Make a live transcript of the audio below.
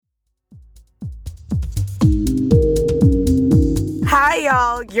Hi,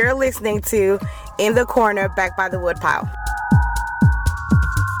 y'all. You're listening to In the Corner, back by the woodpile.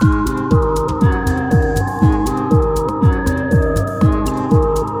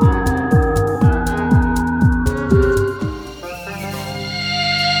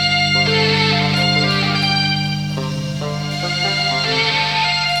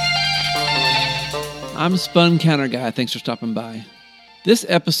 I'm Spun Counter Guy. Thanks for stopping by. This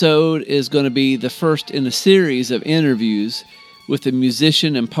episode is going to be the first in a series of interviews with the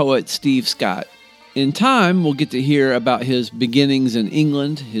musician and poet Steve Scott. In time, we'll get to hear about his beginnings in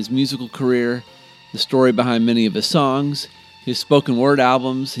England, his musical career, the story behind many of his songs, his spoken word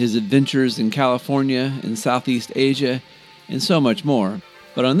albums, his adventures in California and Southeast Asia, and so much more.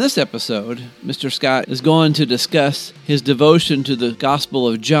 But on this episode, Mr. Scott is going to discuss his devotion to the Gospel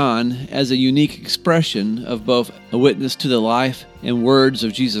of John as a unique expression of both a witness to the life and words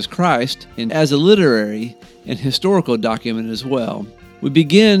of Jesus Christ, and as a literary and historical document as well. We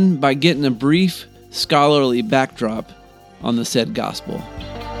begin by getting a brief scholarly backdrop on the said Gospel.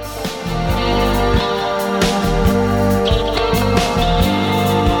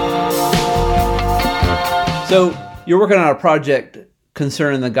 So, you're working on a project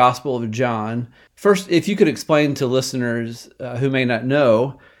concerning the Gospel of John. First, if you could explain to listeners who may not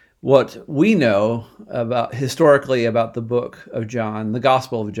know what we know about historically about the book of John, the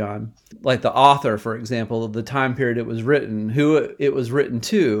Gospel of John, like the author, for example, the time period it was written, who it was written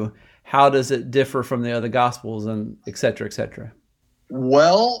to, how does it differ from the other Gospels, and et cetera, et cetera.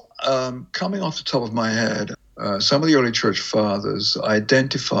 Well, coming off the top of my head, some of the early church fathers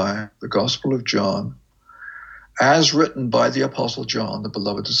identify the Gospel of John as written by the Apostle John, the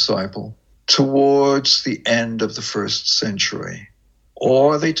beloved disciple, towards the end of the first century.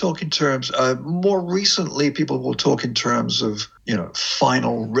 Or they talk in terms, more recently, people will talk in terms of,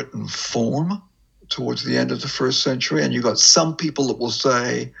 final written form towards the end of the first century. And you've got some people that will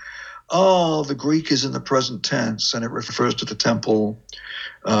say, oh, the Greek is in the present tense and it refers to the temple.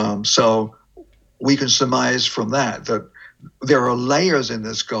 So we can surmise from that there are layers in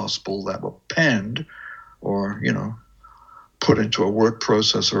this gospel that were penned or, put into a word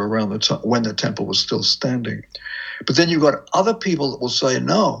processor around the time when the temple was still standing. But then you've got other people that will say,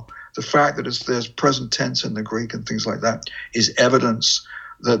 no, the fact that there's present tense in the Greek and things like that is evidence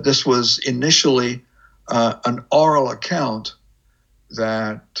that this was initially an oral account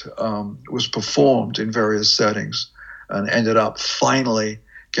that was performed in various settings and ended up finally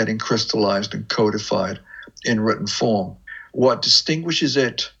getting crystallized and codified in written form. What distinguishes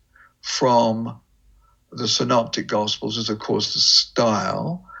it from the synoptic gospels is, of course, the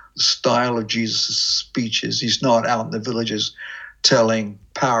style of Jesus' speeches. He's not out in the villages telling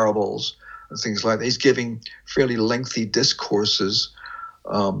parables and things like that. He's giving fairly lengthy discourses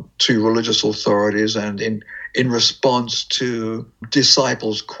to religious authorities and in response to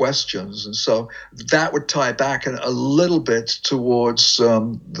disciples' questions. And so that would tie back a little bit towards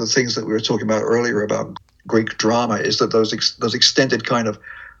the things that we were talking about earlier about Greek drama, is that those extended kind of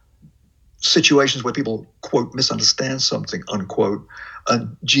situations where people, quote, misunderstand something, unquote,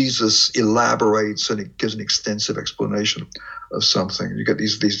 and Jesus elaborates and it gives an extensive explanation of something. You get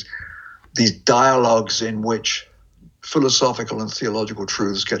these dialogues in which philosophical and theological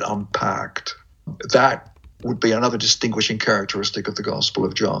truths get unpacked. That would be another distinguishing characteristic of the Gospel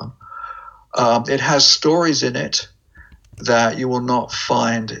of John. It has stories in it that you will not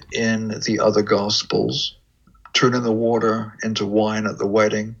find in the other Gospels. Turning the water into wine at the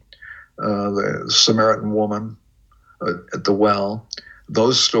wedding, the Samaritan woman at the well,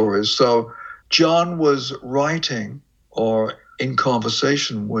 those stories. So John was writing or in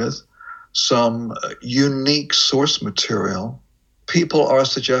conversation with some unique source material. People are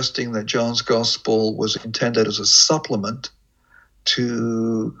suggesting that John's gospel was intended as a supplement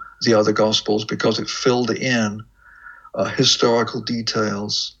to the other gospels because it filled in historical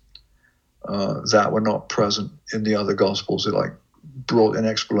details that were not present in the other gospels. It brought in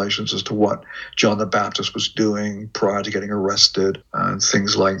explanations as to what John the Baptist was doing prior to getting arrested and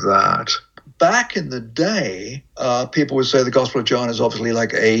things like that. Back in the day, people would say the Gospel of John is obviously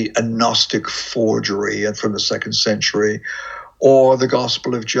like a Gnostic forgery and from the 2nd century, or the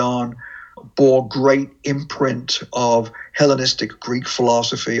Gospel of John bore great imprint of Hellenistic Greek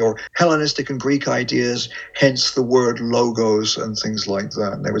philosophy or Hellenistic and Greek ideas, hence the word logos and things like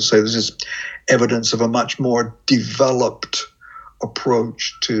that. And they would say this is evidence of a much more developed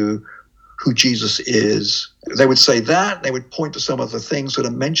approach to who Jesus is. They would say that. They would point to some of the things that are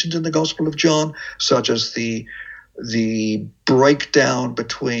mentioned in the Gospel of John, such as the breakdown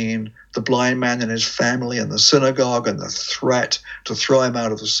between the blind man and his family and the synagogue, and the threat to throw him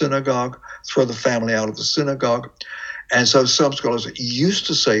out of the synagogue, throw the family out of the synagogue. And so some scholars used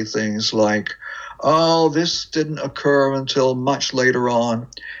to say things like, oh, this didn't occur until much later on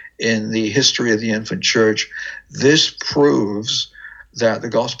in the history of the infant church. This proves that the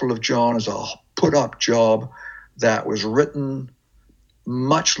Gospel of John is a put-up job that was written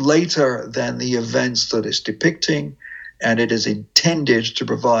much later than the events that it's depicting, and it is intended to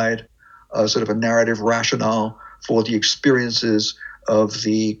provide a sort of a narrative rationale for the experiences of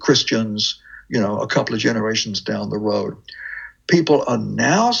the Christians, a couple of generations down the road. People are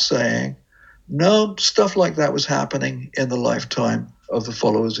now saying, no, stuff like that was happening in the lifetime of the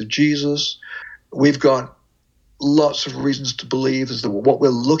followers of Jesus. We've got lots of reasons to believe that what we're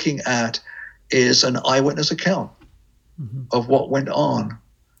looking at is an eyewitness account of what went on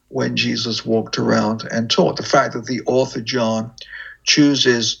when Jesus walked around and taught. The fact that the author John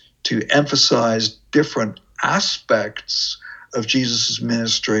chooses to emphasize different aspects of Jesus'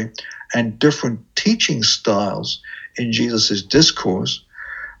 ministry and different teaching styles in Jesus' discourse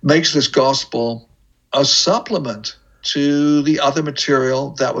makes this gospel a supplement to the other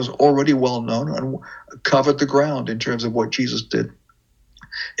material that was already well known and covered the ground in terms of what Jesus did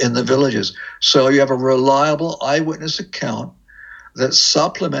in the villages. So you have a reliable eyewitness account that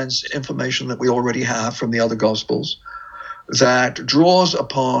supplements information that we already have from the other gospels, that draws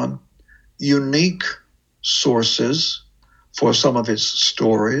upon unique sources for some of its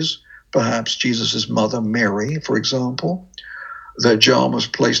stories, perhaps Jesus' mother Mary, for example, that John was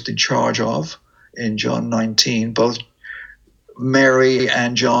placed in charge of in John 19. Both Mary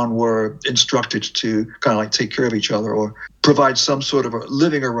and John were instructed to kind of like take care of each other or provide some sort of a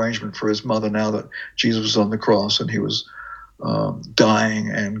living arrangement for his mother now that Jesus was on the cross and he was dying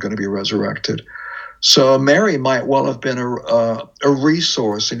and going to be resurrected. So Mary might well have been a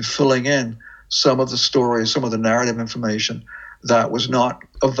resource in filling in some of the stories, some of the narrative information that was not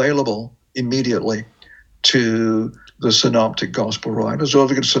available immediately to the synoptic gospel writers. Or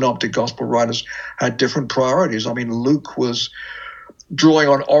the synoptic gospel writers had different priorities. I mean, Luke was drawing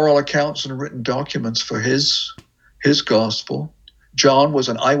on oral accounts and written documents for his gospel. John was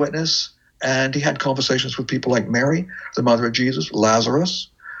an eyewitness, and he had conversations with people like Mary, the mother of Jesus, Lazarus,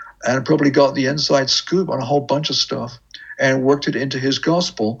 and probably got the inside scoop on a whole bunch of stuff and worked it into his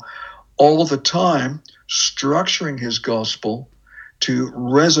gospel, all the time structuring his gospel to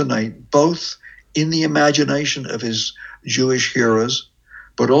resonate both in the imagination of his Jewish hearers,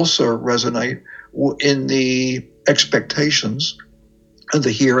 but also resonate in the expectations and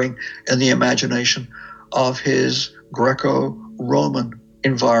the hearing and the imagination of his Greco-Roman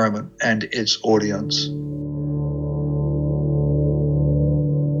environment and its audience.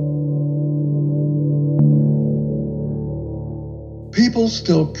 People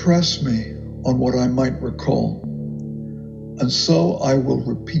still press me on what I might recall, and so I will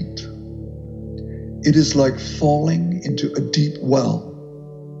repeat. It is like falling into a deep well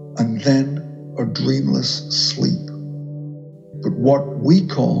and then a dreamless sleep. But what we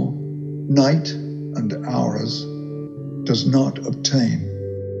call night and hours does not obtain.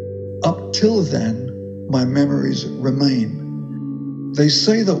 Up till then, my memories remain. They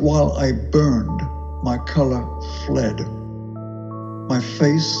say that while I burned, my color fled. My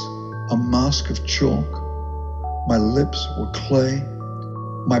face, a mask of chalk. My lips were clay.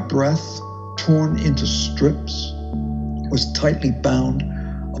 My breath, torn into strips, was tightly bound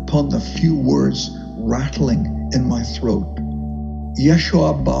upon the few words rattling in my throat.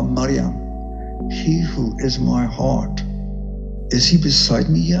 Yeshua Bar Maryam, he who is my heart. Is he beside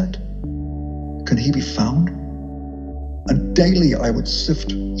me yet? Can he be found? And daily I would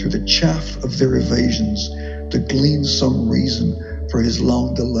sift through the chaff of their evasions to glean some reason for his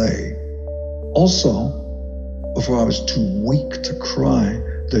long delay. Also, before I was too weak to cry,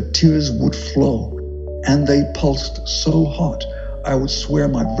 the tears would flow, and they pulsed so hot I would swear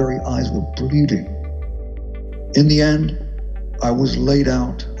my very eyes were bleeding. In the end, I was laid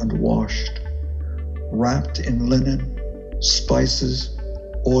out and washed, wrapped in linen, spices,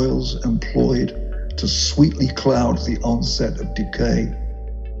 oils employed to sweetly cloud the onset of decay.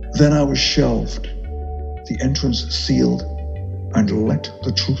 Then I was shelved, the entrance sealed, and let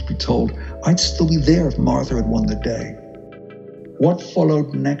the truth be told, I'd still be there if Martha had won the day. What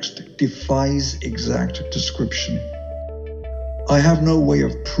followed next defies exact description. I have no way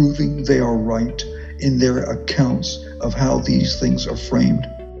of proving they are right in their accounts of how these things are framed.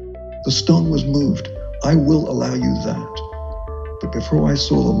 The stone was moved, I will allow you that. But before I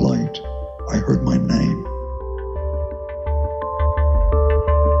saw the light, I heard my name.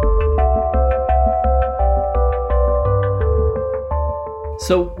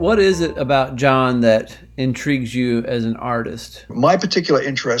 So what is it about John that intrigues you as an artist? My particular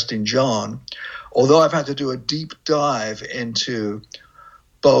interest in John although I've had to do a deep dive into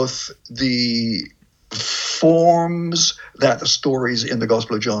both the forms that the stories in the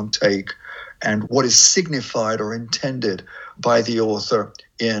Gospel of John take and what is signified or intended by the author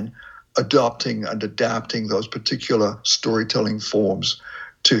in adopting and adapting those particular storytelling forms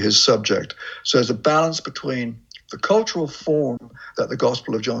to his subject. So there's a balance between the cultural form that the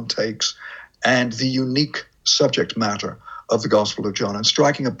Gospel of John takes and the unique subject matter of the Gospel of John, and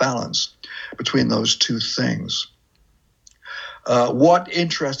striking a balance between those two things. What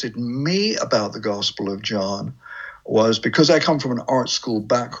interested me about the Gospel of John was, because I come from an art school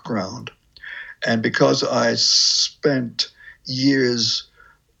background, and because I spent years,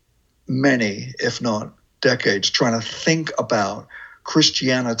 many, if not decades, trying to think about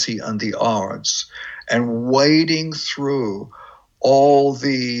Christianity and the arts, and wading through all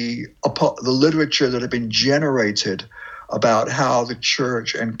the literature that had been generated about how the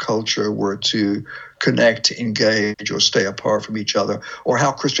church and culture were to connect, engage, or stay apart from each other, or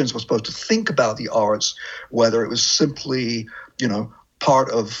how Christians were supposed to think about the arts, whether it was simply, part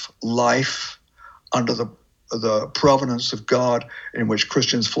of life under the providence of God, in which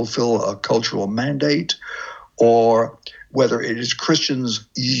Christians fulfill a cultural mandate, or whether it is Christians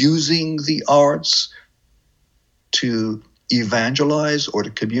using the arts to evangelize or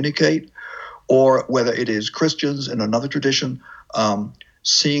to communicate, or whether it is Christians in another tradition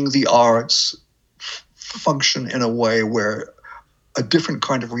seeing the arts function in a way where a different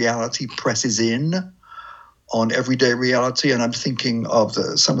kind of reality presses in on everyday reality. And I'm thinking of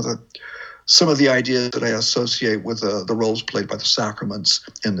some of the ideas that I associate with the roles played by the sacraments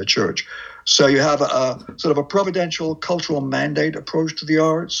in the church. So you have a sort of a providential cultural mandate approach to the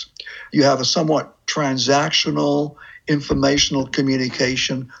arts. You have a somewhat transactional, informational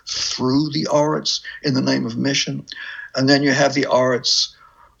communication through the arts in the name of mission. And then you have the arts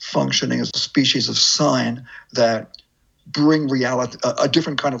functioning as a species of sign that bring reality, a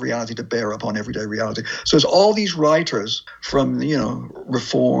different kind of reality to bear upon everyday reality. So there's all these writers from,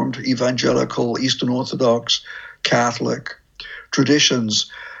 Reformed, Evangelical, Eastern Orthodox, Catholic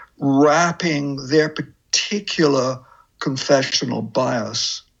traditions wrapping their particular confessional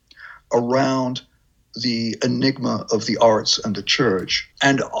bias around the enigma of the arts and the church,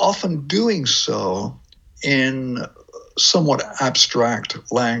 and often doing so in somewhat abstract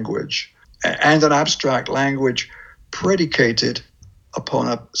language, and an abstract language predicated upon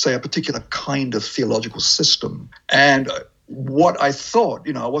a particular kind of theological system. And what I thought,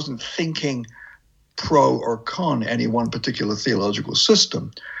 I wasn't thinking pro or con any one particular theological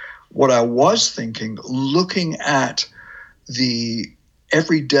system. What I was thinking, looking at the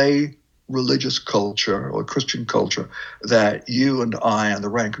everyday religious culture or Christian culture that you and I and the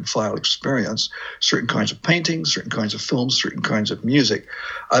rank and file experience, certain kinds of paintings, certain kinds of films, certain kinds of music,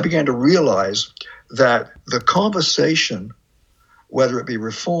 I began to realize that the conversation, whether it be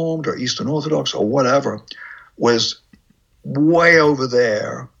Reformed or Eastern Orthodox or whatever, was way over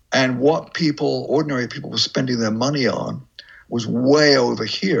there. And what ordinary people were spending their money on was way over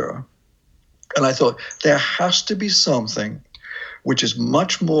here. And I thought, there has to be something which is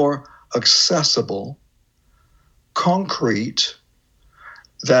much more accessible, concrete,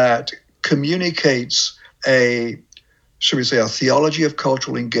 that communicates a theology of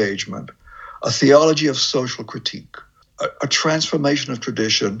cultural engagement, a theology of social critique, a transformation of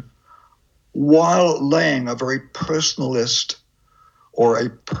tradition, while laying a very personalist or a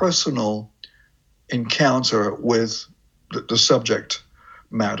personal encounter with the subject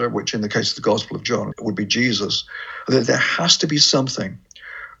matter, which in the case of the Gospel of John would be Jesus. There has to be something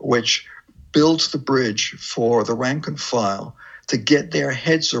which builds the bridge for the rank and file to get their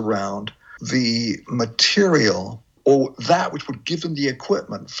heads around the material, or that which would give them the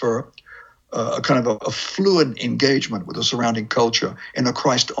equipment for a kind of a fluent engagement with the surrounding culture in a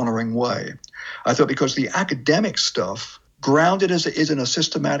Christ-honoring way. I thought because the academic stuff, grounded as it is in a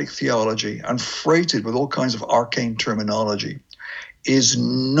systematic theology and freighted with all kinds of arcane terminology, is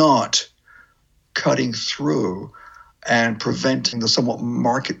not cutting through and preventing the somewhat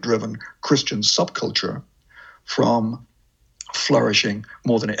market-driven Christian subculture from flourishing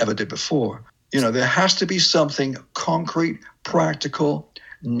more than it ever did before. There has to be something concrete, practical,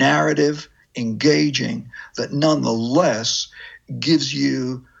 narrative, engaging, that nonetheless gives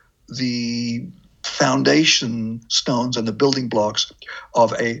you the foundation stones and the building blocks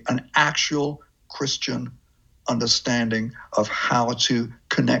of an actual Christian understanding of how to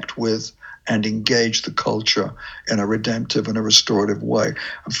connect with and engage the culture in a redemptive and a restorative way.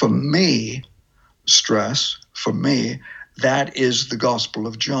 And for me, that is the Gospel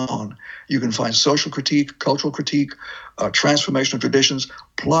of John. You can find social critique, cultural critique, transformation of traditions,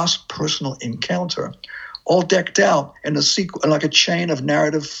 plus personal encounter, all decked out in like a chain of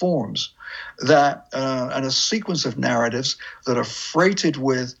narrative forms and a sequence of narratives that are freighted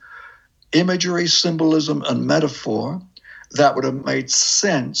with imagery, symbolism, and metaphor that would have made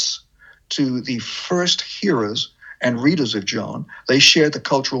sense to the first hearers and readers of John. They shared the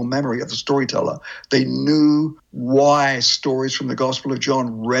cultural memory of the storyteller. They knew why stories from the Gospel of John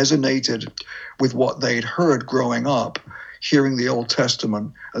resonated with what they'd heard growing up, hearing the Old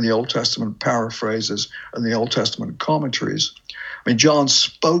Testament and the Old Testament paraphrases and the Old Testament commentaries. I mean, John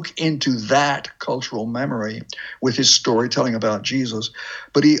spoke into that cultural memory with his storytelling about Jesus,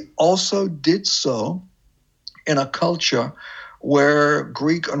 but he also did so in a culture where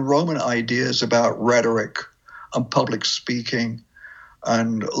Greek and Roman ideas about rhetoric and public speaking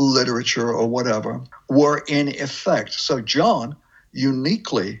and literature or whatever were in effect. So John,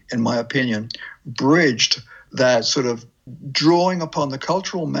 uniquely, in my opinion, bridged that sort of drawing upon the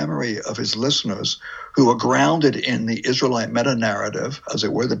cultural memory of his listeners who are grounded in the Israelite meta-narrative, as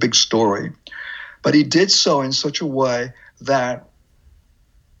it were, the big story. But he did so in such a way that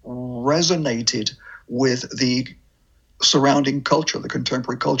resonated with the surrounding culture, the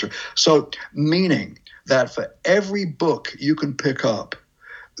contemporary culture. So meaning that for every book you can pick up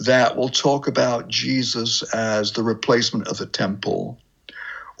that will talk about Jesus as the replacement of the temple,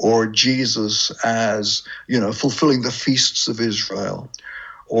 or Jesus as, fulfilling the feasts of Israel,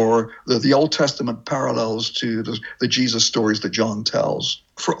 or the Old Testament parallels to the Jesus stories that John tells.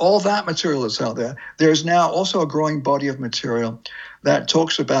 For all that material that's out there, there's now also a growing body of material that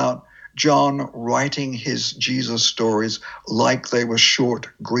talks about John writing his Jesus stories like they were short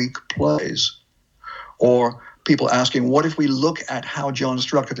Greek plays. Or people asking, what if we look at how John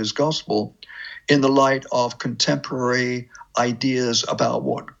structured his gospel in the light of contemporary ideas about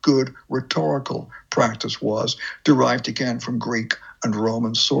what good rhetorical practice was, derived again from Greek and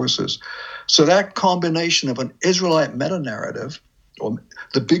Roman sources. So that combination of an Israelite meta-narrative, or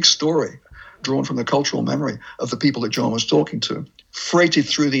the big story drawn from the cultural memory of the people that John was talking to, freighted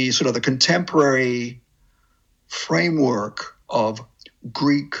through the sort of the contemporary framework of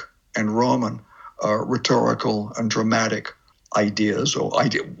Greek and Roman rhetorical and dramatic ideas,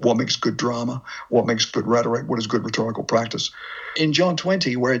 what makes good drama, what makes good rhetoric, what is good rhetorical practice. In John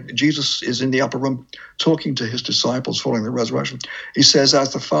 20, where Jesus is in the upper room talking to his disciples following the resurrection, he says,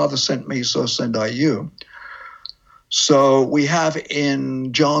 as the Father sent me, so send I you. So we have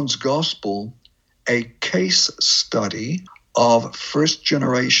in John's gospel a case study of first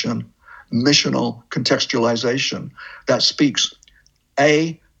generation missional contextualization that speaks,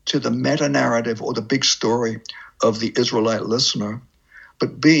 A, to the meta-narrative or the big story of the Israelite listener,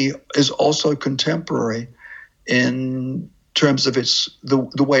 but B, is also contemporary in terms of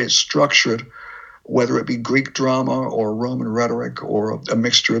the way it's structured, whether it be Greek drama or Roman rhetoric or a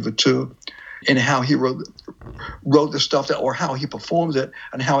mixture of the two, in how he wrote the stuff or how he performed it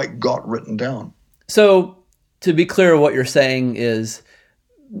and how it got written down. So to be clear, what you're saying is,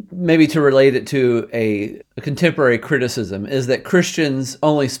 maybe to relate it to a contemporary criticism, is that Christians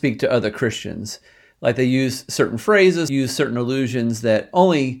only speak to other Christians. Like they use certain phrases, use certain allusions that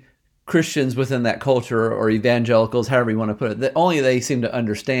only Christians within that culture, or evangelicals, however you want to put it, that only they seem to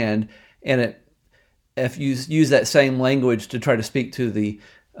understand. And if you use that same language to try to speak to the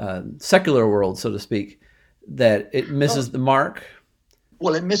secular world, so to speak, that it misses the mark.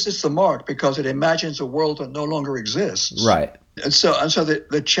 Well, it misses the mark because it imagines a world that no longer exists. Right. And so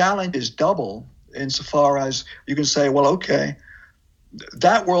the challenge is double insofar as you can say, well, okay,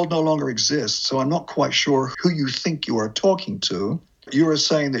 that world no longer exists, so I'm not quite sure who you think you are talking to. You are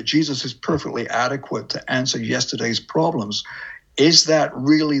saying that Jesus is perfectly adequate to answer yesterday's problems. Is that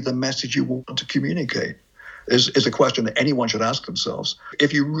really the message you want to communicate? Is a question that anyone should ask themselves.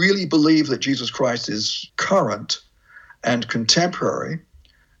 If you really believe that Jesus Christ is current and contemporary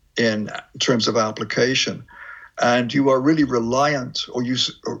in terms of application, and you are really reliant, or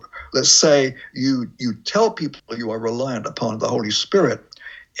let's say you tell people you are reliant upon the Holy Spirit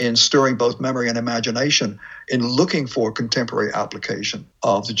in stirring both memory and imagination, in looking for contemporary application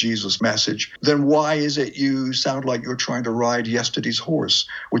of the Jesus message, then why is it you sound like you're trying to ride yesterday's horse,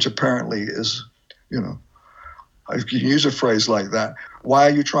 which apparently is, I can use a phrase like that. Why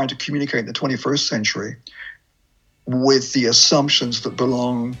are you trying to communicate in the 21st century with the assumptions that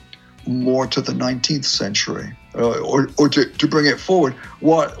belong more to the 19th century? Or to bring it forward,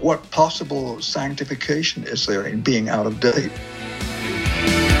 what possible sanctification is there in being out of date?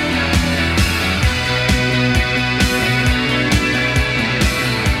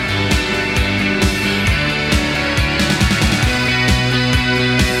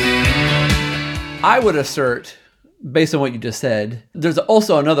 I would assert, based on what you just said, there's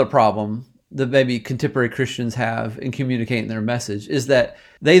also another problem that maybe contemporary Christians have in communicating their message, is that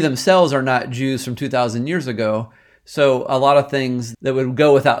they themselves are not Jews from 2,000 years ago. So a lot of things that would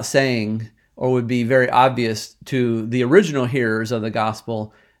go without saying or would be very obvious to the original hearers of the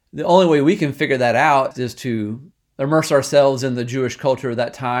gospel, the only way we can figure that out is to immerse ourselves in the Jewish culture of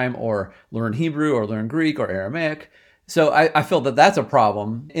that time, or learn Hebrew or learn Greek or Aramaic. So I feel that that's a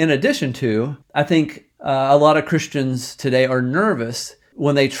problem. In addition to, I think a lot of Christians today are nervous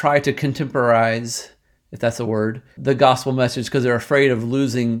when they try to contemporize, if that's a word, the gospel message, because they're afraid of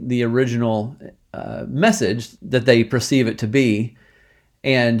losing the original message that they perceive it to be.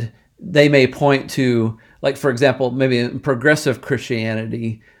 And they may point to, like, for example, maybe in progressive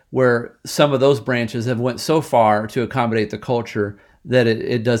Christianity, where some of those branches have went so far to accommodate the culture that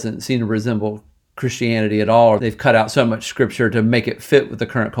it doesn't seem to resemble Christianity at all. They've cut out so much scripture to make it fit with the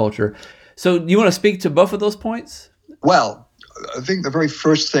current culture. So you want to speak to both of those points? Well, I think the very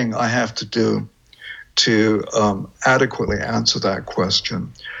first thing I have to do to adequately answer that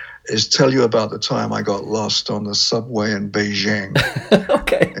question is tell you about the time I got lost on the subway in Beijing.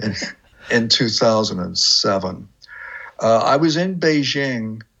 Okay. In 2007. I was in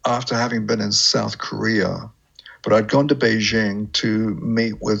Beijing after having been in South Korea, but I'd gone to Beijing to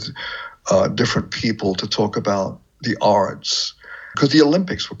meet with different people to talk about the arts, because the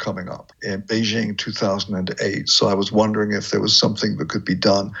Olympics were coming up in Beijing 2008. So I was wondering if there was something that could be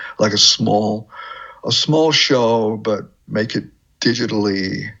done, like a small show, but make it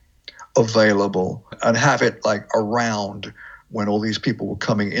digitally available and have it like around when all these people were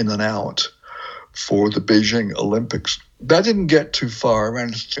coming in and out for the Beijing Olympics. That didn't get too far. I ran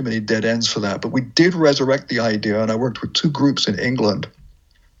into too many dead ends for that, but we did resurrect the idea, and I worked with two groups in England,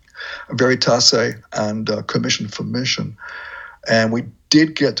 Veritase and Commission for Mission, and we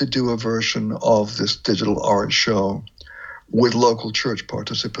did get to do a version of this digital art show with local church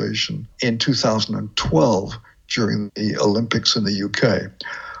participation in 2012 during the Olympics in the UK,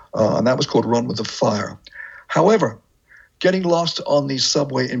 and that was called Run with the Fire. However, getting lost on the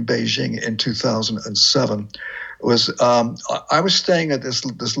subway in Beijing in 2007 was, I was staying at this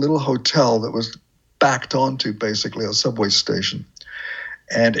little hotel that was backed onto basically a subway station.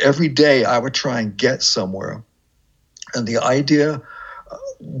 And every day I would try and get somewhere. And the idea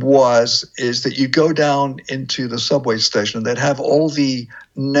is that you go down into the subway station and they'd have all the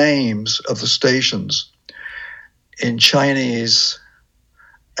names of the stations in Chinese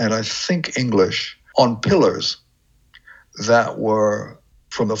and I think English on pillars that were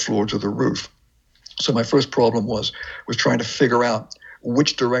from the floor to the roof. So my first problem was trying to figure out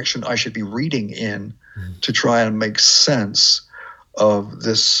which direction I should be reading in to try and make sense of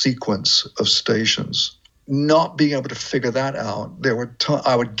this sequence of stations. Not being able to figure that out,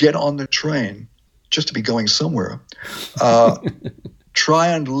 I would get on the train just to be going somewhere, try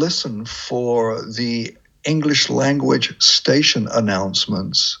and listen for the English language station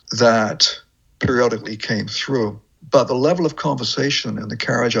announcements that periodically came through. But the level of conversation in the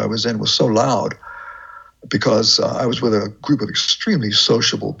carriage I was in was so loud because I was with a group of extremely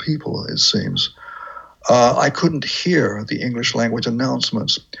sociable people, it seems. I couldn't hear the English language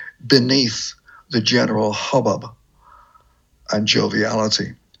announcements beneath the general hubbub and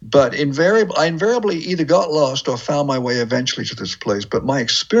joviality. But I invariably either got lost or found my way eventually to this place. But my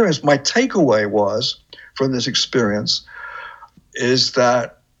takeaway from this experience is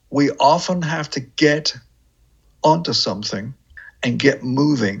that we often have to get onto something and get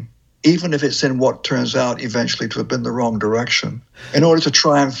moving, even if it's in what turns out eventually to have been the wrong direction, in order to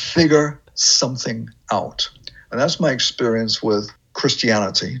try and figure something out. And that's my experience with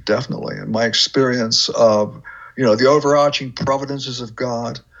Christianity, definitely. And my experience of, the overarching providences of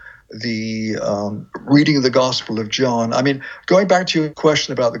God, the reading of the Gospel of John. I mean, going back to your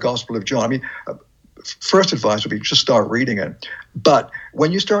question about the Gospel of John, first advice would be just start reading it. But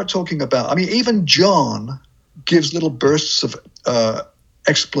when you start talking about, even John gives little bursts of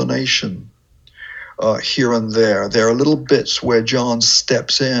explanation here and there. There are little bits where John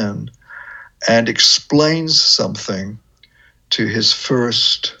steps in and explains something to his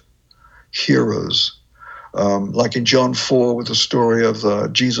first hearers. Like in John 4 with the story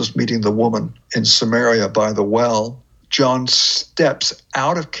of Jesus meeting the woman in Samaria by the well, John steps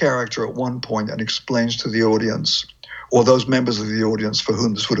out of character at one point and explains to the audience, or those members of the audience for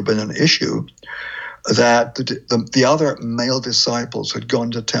whom this would have been an issue, that the other male disciples had gone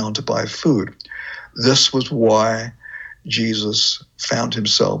to town to buy food. This was why Jesus found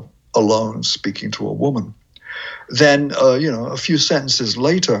himself alone speaking to a woman. Then, a few sentences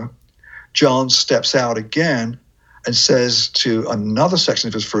later, John steps out again and says to another section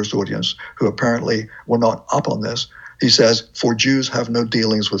of his first audience, who apparently were not up on this, he says, "For Jews have no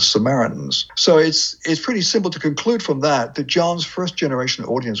dealings with Samaritans." So it's pretty simple to conclude from that John's first generation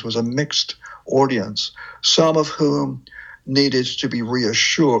audience was a mixed audience, some of whom needed to be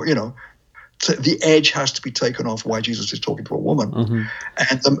reassured, the edge has to be taken off why Jesus is talking to a woman.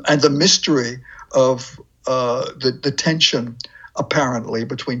 Mm-hmm. And the mystery of the tension apparently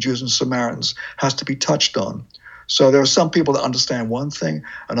between Jews and Samaritans has to be touched on. So there are some people that understand one thing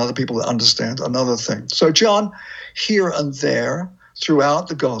and other people that understand another thing. So John, here and there, throughout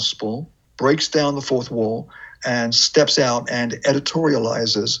the gospel, breaks down the fourth wall and steps out and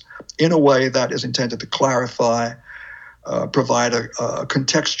editorializes in a way that is intended to clarify, provide a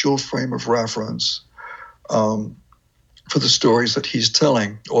contextual frame of reference for the stories that he's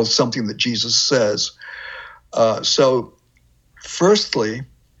telling or something that Jesus says. So firstly,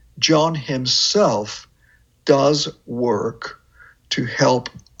 John himself does work to help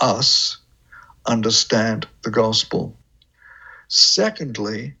us understand the gospel.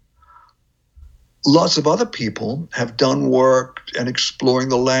 Secondly, lots of other people have done work and exploring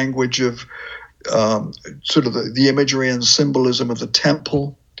the language of sort of the imagery and symbolism of the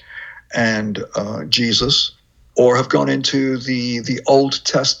temple and Jesus, or have gone into the Old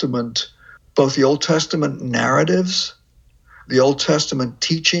Testament, both the Old Testament narratives, the Old Testament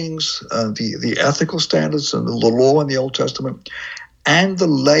teachings, the ethical standards and the law in the Old Testament, and the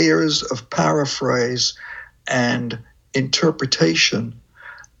layers of paraphrase and interpretation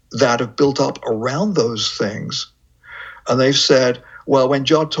that have built up around those things. And they've said, well, when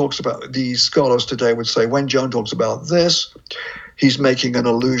John talks about, these scholars today would say, when John talks about this, he's making an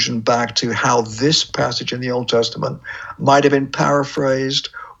allusion back to how this passage in the Old Testament might have been paraphrased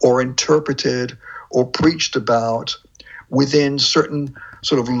or interpreted or preached about within certain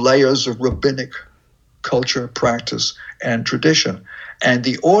sort of layers of rabbinic culture, practice, and tradition. And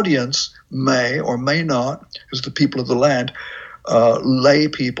the audience may or may not, as the people of the land, lay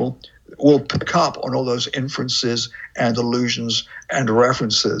people, will pick up on all those inferences and allusions and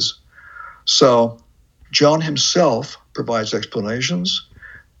references. So John himself provides explanations.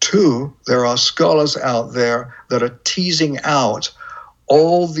 2, there are scholars out there that are teasing out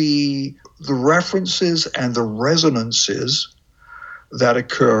all the references and the resonances that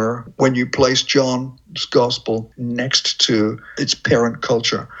occur when you place John's gospel next to its parent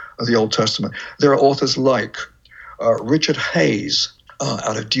culture of the Old Testament. There are authors like Richard Hayes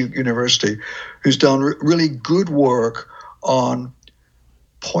out of Duke University, who's done really good work on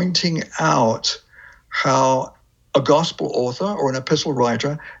pointing out how a gospel author or an epistle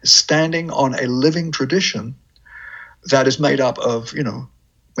writer is standing on a living tradition that is made up of,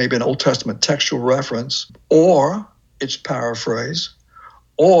 maybe an Old Testament textual reference, or its paraphrase,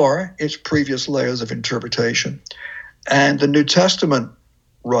 or its previous layers of interpretation. And the New Testament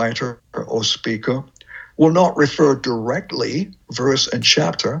writer or speaker will not refer directly, verse and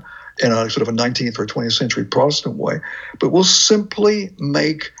chapter, in a sort of a 19th or 20th century Protestant way, but will simply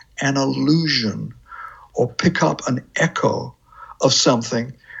make an allusion or pick up an echo of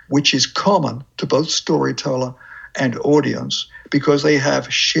something which is common to both storyteller and audience because they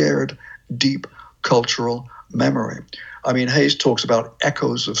have shared deep cultural memory. I mean, Hayes talks about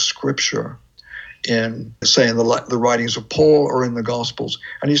echoes of Scripture in, say, in the writings of Paul or in the Gospels.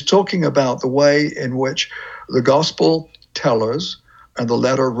 And he's talking about the way in which the Gospel tellers and the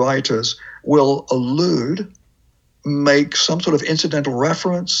letter writers will allude, make some sort of incidental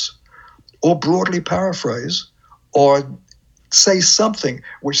reference, or broadly paraphrase, or say something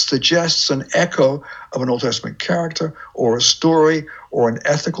which suggests an echo of an Old Testament character or a story or an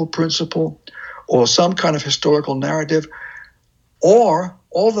ethical principle or some kind of historical narrative, or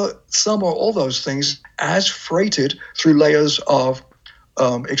some or all those things as freighted through layers of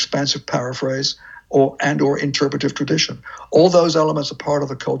expansive paraphrase or interpretive tradition. All those elements are part of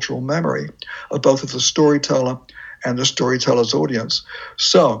the cultural memory of both of the storyteller and the storyteller's audience.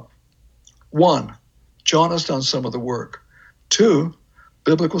 So, 1, John has done some of the work. 2,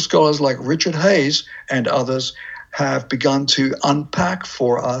 biblical scholars like Richard Hayes and others have begun to unpack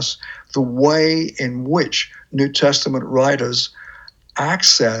for us the way in which New Testament writers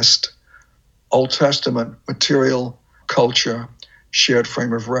accessed Old Testament material, culture, shared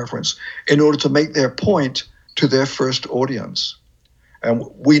frame of reference in order to make their point to their first audience. And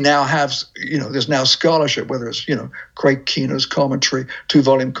we now have, there's now scholarship, whether it's, Craig Keener's commentary,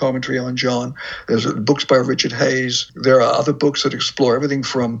 2-volume commentary on John. There's books by Richard Hayes. There are other books that explore everything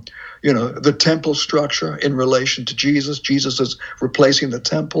from, the temple structure in relation to Jesus. Jesus is replacing the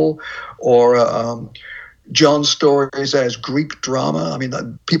temple, or, John's stories as Greek drama. I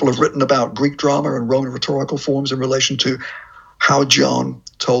mean, people have written about Greek drama and Roman rhetorical forms in relation to how John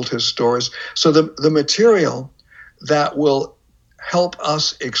told his stories. So the material that will help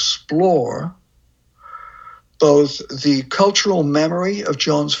us explore both the cultural memory of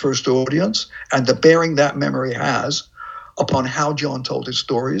John's first audience and the bearing that memory has upon how John told his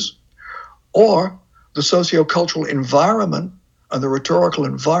stories, or the sociocultural environment and the rhetorical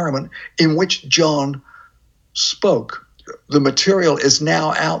environment in which John spoke. The material is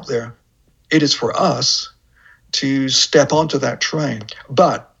now out there. It is for us to step onto that train.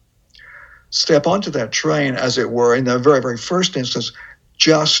 But step onto that train, as it were, in the very, very first instance,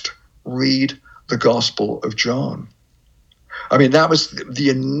 just read the Gospel of John. I mean, that was the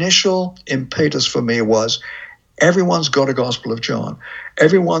initial impetus for me, was everyone's got a Gospel of John.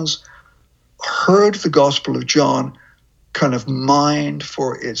 Everyone's heard the Gospel of John kind of mined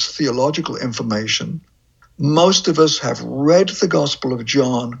for its theological information. Most of us have read the Gospel of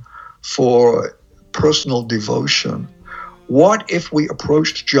John for personal devotion. What if we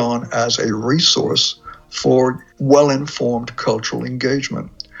approached John as a resource for well-informed cultural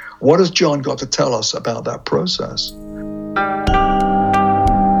engagement? What has John got to tell us about that process?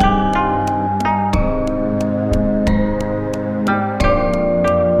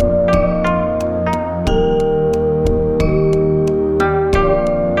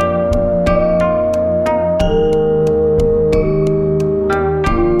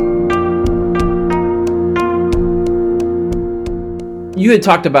 You had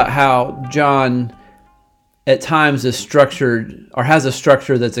talked about how John at times is structured or has a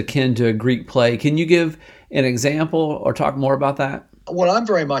structure that's akin to a Greek play. Can you give an example or talk more about that? Well, I'm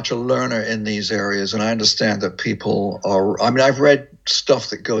very much a learner in these areas, and I understand that people are, I mean, I've read stuff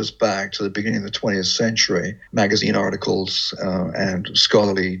that goes back to the beginning of the 20th century, magazine articles and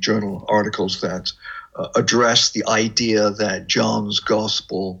scholarly journal articles that address the idea that John's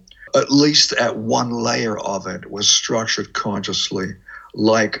gospel, at least at one layer of it, was structured consciously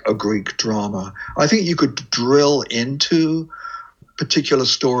like a Greek drama. I think you could drill into particular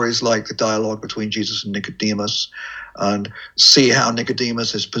stories like the dialogue between Jesus and Nicodemus and see how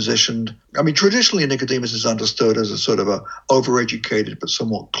Nicodemus is positioned. I mean, traditionally Nicodemus is understood as a sort of a overeducated but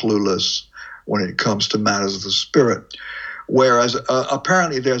somewhat clueless when it comes to matters of the spirit, whereas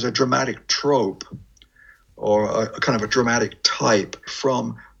apparently there's a dramatic trope or a kind of a dramatic type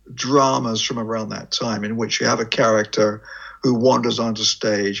from dramas from around that time in which you have a character who wanders onto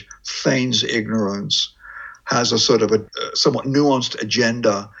stage, feigns ignorance, has a sort of a somewhat nuanced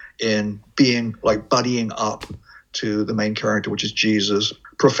agenda in being like buddying up to the main character, which is Jesus,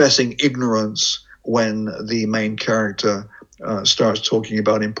 professing ignorance when the main character starts talking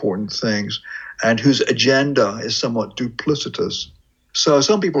about important things, and whose agenda is somewhat duplicitous. So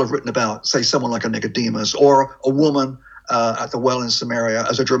some people have written about, say, someone like a Nicodemus or a woman at the well in Samaria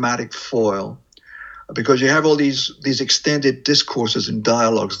as a dramatic foil, because you have all these extended discourses and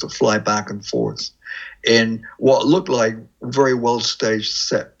dialogues that fly back and forth in what look like very well-staged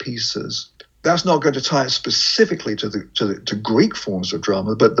set pieces. That's not going to tie it specifically to Greek forms of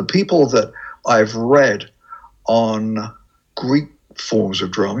drama, but the people that I've read on Greek forms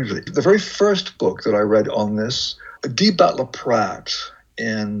of drama, the very first book that I read on this, D. Butler Pratt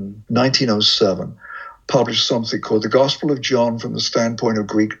in 1907 published something called The Gospel of John from the Standpoint of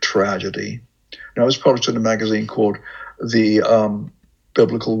Greek Tragedy. Now, it was published in a magazine called The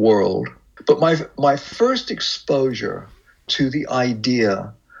Biblical World. But my first exposure to the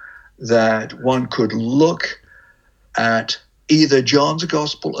idea that one could look at either John's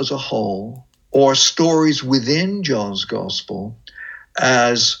Gospel as a whole or stories within John's Gospel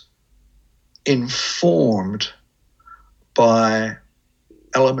as informed by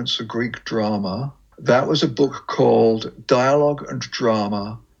elements of Greek drama, that was a book called Dialogue and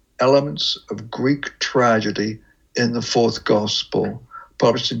Drama, Elements of Greek Tragedy in the Fourth Gospel,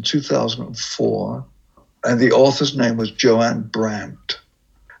 published in 2004, and the author's name was Joanne Brandt.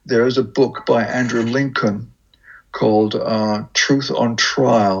 There is a book by Andrew Lincoln called Truth on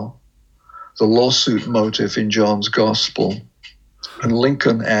Trial, The Lawsuit Motive in John's Gospel. And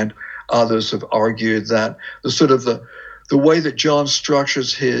Lincoln and others have argued that the way that John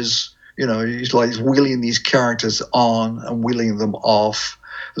structures his, he's wheeling these characters on and wheeling them off,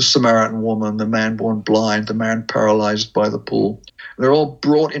 the Samaritan woman, the man born blind, the man paralyzed by the pool. They're all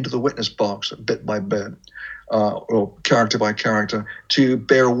brought into the witness box bit by bit, or character by character, to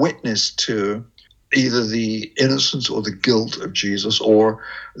bear witness to either the innocence or the guilt of Jesus, or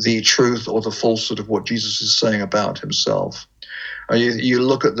the truth or the falsehood of what Jesus is saying about himself. You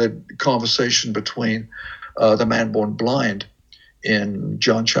look at the conversation between the man born blind in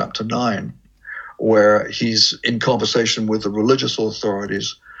John chapter 9, where he's in conversation with the religious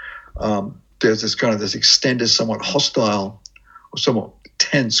authorities. There's this extended, somewhat hostile or somewhat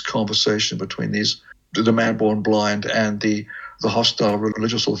tense conversation between the man born blind and the hostile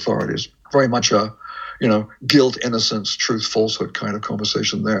religious authorities. Very much a, guilt, innocence, truth, falsehood kind of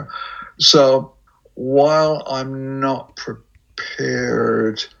conversation there. So while I'm not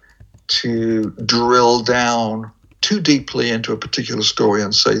prepared to drill down too deeply into a particular story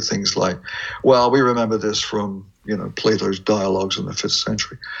and say things like, well, we remember this from, Plato's dialogues in the 5th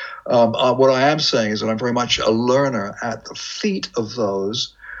century. What I am saying is that I'm very much a learner at the feet of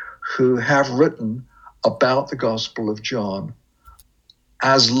those who have written about the Gospel of John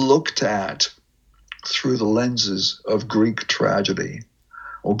as looked at through the lenses of Greek tragedy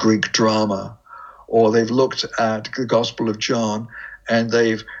or Greek drama, or they've looked at the Gospel of John and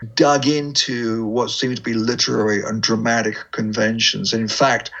they've dug into what seem to be literary and dramatic conventions. And in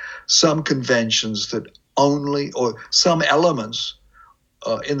fact, some conventions that or some elements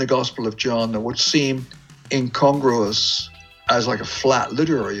in the Gospel of John that would seem incongruous as like a flat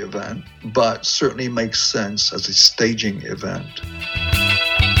literary event, but certainly makes sense as a staging event.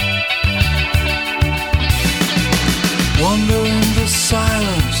 Wander in the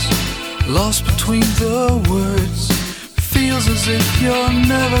silence, lost between the words. Feels as if you're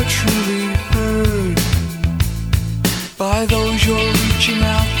never truly heard by those you're reaching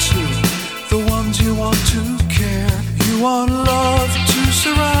out to, the ones you want to care. You want love to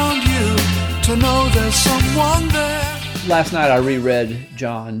surround you, to know there's someone there. Last night I reread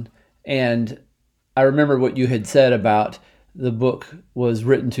John, and I remember what you had said about the book was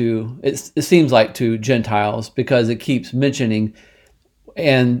written to, it seems like to Gentiles, because it keeps mentioning,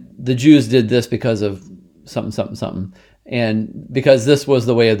 and the Jews did this because of something, and because this was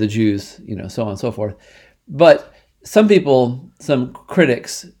the way of the Jews, so on and so forth. But some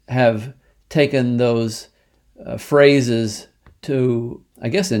critics have taken those phrases to, I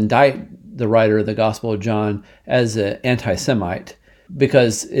guess, indict the writer of the Gospel of John as an anti-Semite,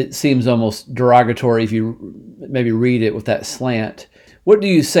 because it seems almost derogatory if you maybe read it with that slant. What do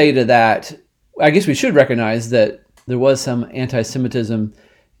you say to that? I guess we should recognize that there was some anti-Semitism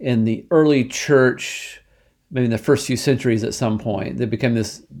in the early church, maybe in the first few centuries at some point. There became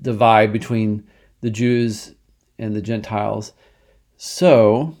this divide between the Jews and the Gentiles.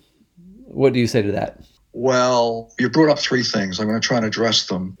 So, what do you say to that? Well, you brought up three things. I'm going to try and address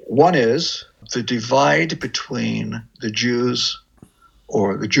them. One is the divide between the Jews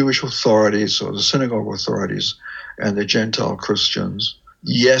or the Jewish authorities or the synagogue authorities and the Gentile Christians.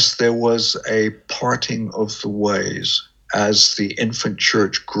 Yes, there was a parting of the ways as the infant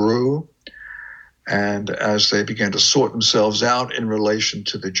church grew and as they began to sort themselves out in relation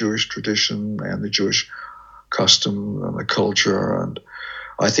to the Jewish tradition and the Jewish custom and the culture. And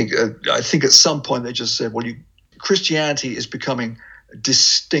I think at some point they just said, well, Christianity is becoming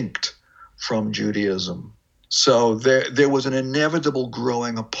distinct from Judaism. So there was an inevitable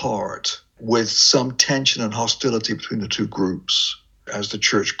growing apart with some tension and hostility between the two groups as the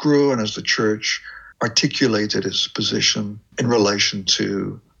church grew and as the church articulated its position in relation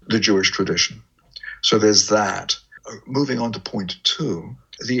to the Jewish tradition. So there's that. Moving on to point two,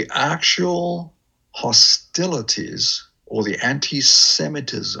 the actual hostilities or the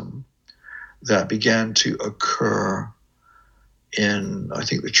anti-Semitism that began to occur in, I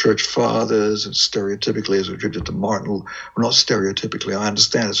think, the church fathers, and stereotypically is attributed to Martin, well, not stereotypically, I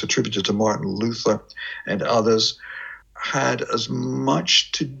understand it's attributed to Martin Luther and others, had as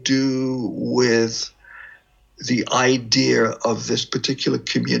much to do with the idea of this particular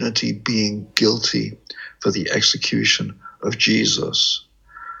community being guilty for the execution of Jesus.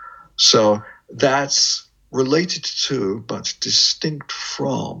 So that's related to, but distinct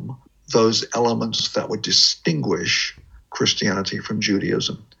from, those elements that would distinguish Christianity from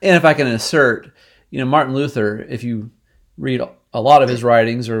Judaism. And if I can assert, Martin Luther, if you read a lot of his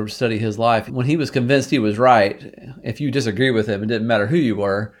writings or study his life, when he was convinced he was right, if you disagree with him, it didn't matter who you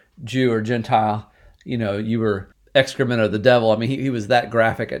were, Jew or Gentile, you were excrement of the devil. I mean, he was that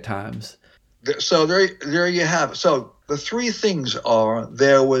graphic at times. So there you have it. So the three things are,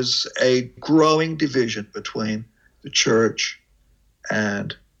 there was a growing division between the church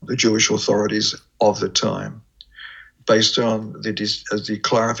and the Jewish authorities of the time, based on the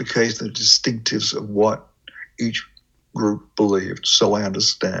clarification, the distinctives of what each group believed, so I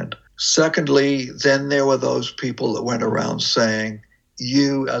understand. Secondly, then there were those people that went around saying,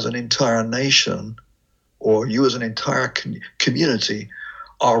 you as an entire nation, or you as an entire community,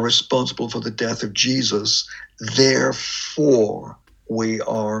 are responsible for the death of Jesus, therefore we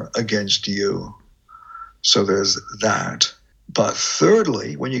are against you. So there's that. But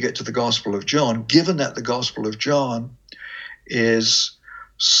thirdly, when you get to the Gospel of John, given that the Gospel of John is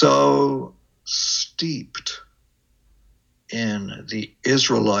so steeped in the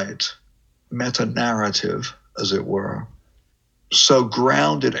Israelite meta-narrative, as it were, so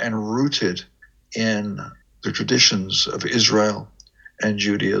grounded and rooted in the traditions of Israel and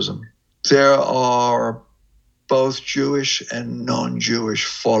Judaism, there are both Jewish and non-Jewish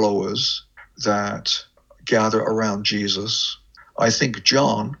followers that gather around Jesus. I think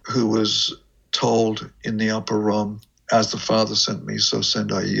John, who was told in the upper room, "As the Father sent me, so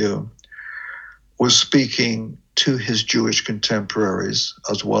send I you," was speaking to his Jewish contemporaries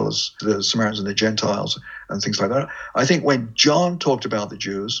as well as the Samaritans and the Gentiles and things like that. I think when John talked about the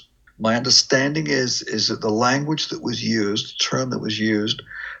Jews, my understanding is that the language that was used, the term that was used,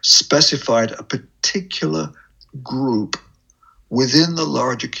 specified a particular group within the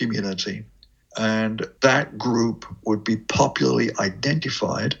larger community. And that group would be popularly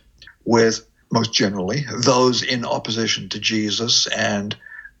identified with, most generally, those in opposition to Jesus and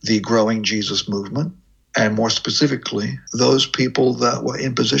the growing Jesus movement, and more specifically, those people that were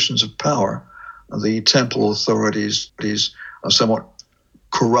in positions of power, the temple authorities, these somewhat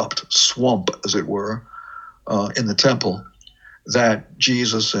corrupt swamp, as it were, in the temple, that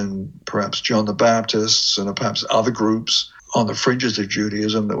Jesus and perhaps John the Baptist and perhaps other groups on the fringes of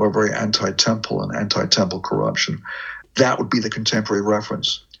Judaism that were very anti-temple and anti-temple corruption, that would be the contemporary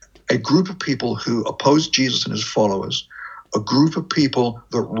reference. A group of people who opposed Jesus and his followers, a group of people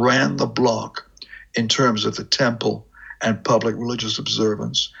that ran the block in terms of the temple and public religious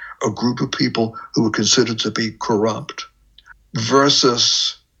observance, a group of people who were considered to be corrupt,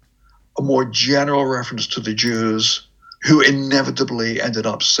 versus a more general reference to the Jews who inevitably ended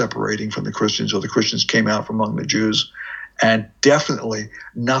up separating from the Christians, or the Christians came out from among the Jews, and definitely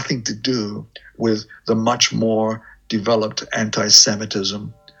nothing to do with the much more developed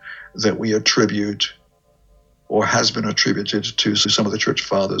anti-Semitism that we attribute or has been attributed to some of the church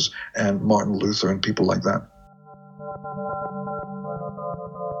fathers and Martin Luther and people like that.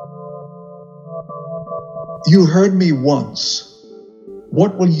 You heard me once.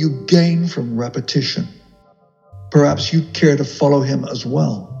 What will you gain from repetition? Perhaps you'd care to follow him as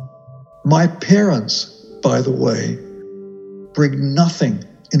well. My parents, by the way, bring nothing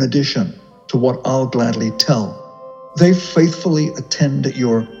in addition to what I'll gladly tell. They faithfully attend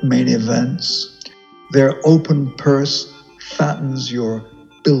your main events. Their open purse fattens your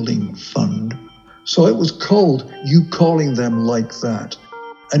building fund. So it was cold, you calling them like that.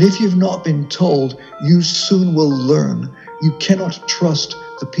 And if you've not been told, you soon will learn you cannot trust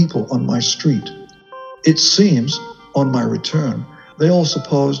the people on my street. It seems, on my return, they all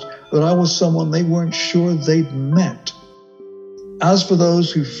supposed that I was someone they weren't sure they'd met. As for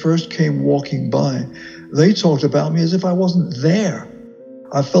those who first came walking by, they talked about me as if I wasn't there.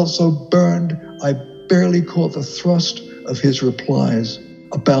 I felt so burned, I barely caught the thrust of his replies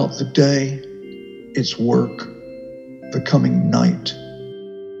about the day, its work, the coming night.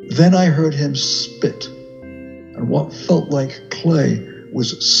 Then I heard him spit, and what felt like clay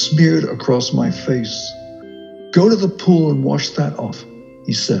was smeared across my face. Go to the pool and wash that off,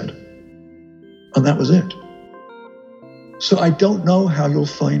 he said. And that was it. So I don't know how you'll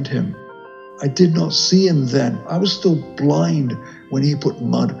find him. I did not see him then. I was still blind when he put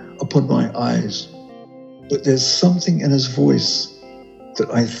mud upon my eyes. But there's something in his voice that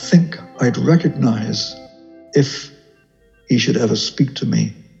I think I'd recognize if he should ever speak to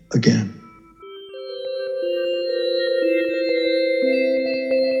me again.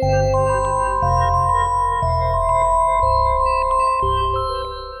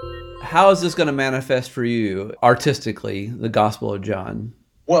 How is this going to manifest for you artistically, the Gospel of John?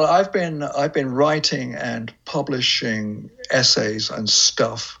 Well, I've been writing and publishing essays and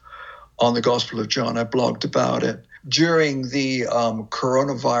stuff on the Gospel of John. I blogged about it. During the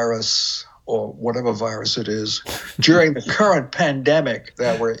coronavirus, or whatever virus it is, during the current pandemic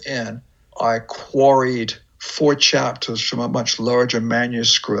that we're in, I quarried 4 chapters from a much larger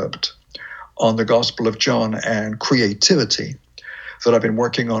manuscript on the Gospel of John and creativity that I've been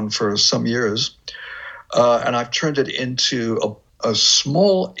working on for some years. And I've turned it into a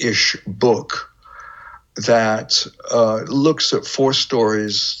small-ish book that looks at 4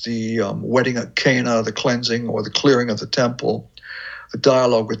 stories: the wedding at Cana, the cleansing or the clearing of the temple, the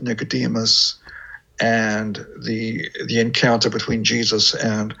dialogue with Nicodemus, and the encounter between Jesus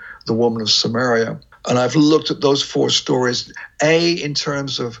and the woman of Samaria. And I've looked at those 4 stories, A, in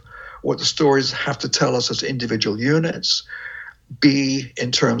terms of what the stories have to tell us as individual units, B,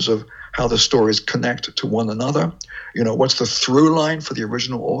 in terms of how the stories connect to one another. You know, what's the through line for the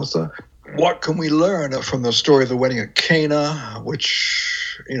original author? what can we learn from the story of the wedding at Cana,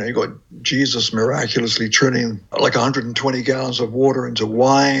 which, you got Jesus miraculously turning like 120 gallons of water into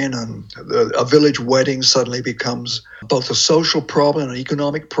wine, and a village wedding suddenly becomes both a social problem and an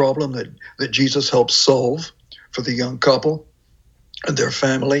economic problem that Jesus helps solve for the young couple and their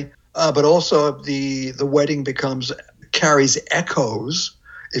family. But also the wedding carries echoes,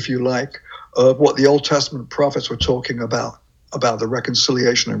 if you like, of what the Old Testament prophets were talking about the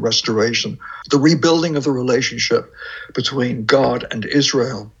reconciliation and restoration, the rebuilding of the relationship between God and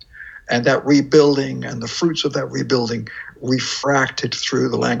Israel, and that rebuilding and the fruits of that rebuilding refracted through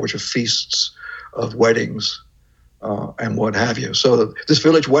the language of feasts, of weddings, and what have you. So this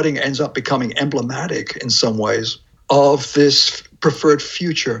village wedding ends up becoming emblematic in some ways of this preferred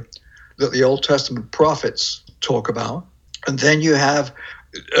future that the Old Testament prophets talk about. And then you have,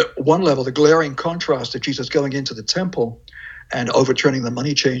 at one level, the glaring contrast of Jesus going into the temple and overturning the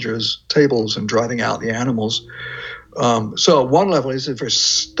money changers' tables and driving out the animals. So at one level is a very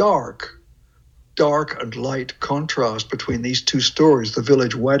stark, dark and light contrast between these two stories, the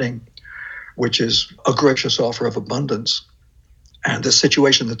village wedding, which is a gracious offer of abundance, and the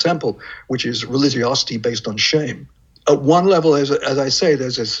situation in the temple, which is religiosity based on shame. At one level, as I say,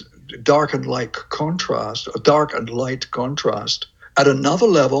 there's this dark and light contrast. At another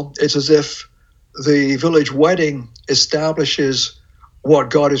level, it's as if the village wedding establishes what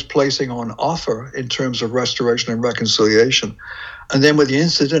God is placing on offer in terms of restoration and reconciliation. And then with the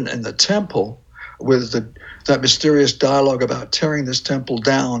incident in the temple, with that mysterious dialogue about tearing this temple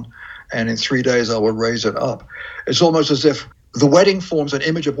down, and in 3 days I will raise it up, it's almost as if the wedding forms an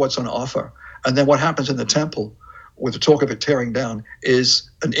image of what's on offer. And then what happens in the temple, with the talk of it tearing down, is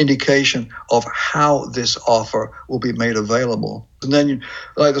an indication of how this offer will be made available. And then,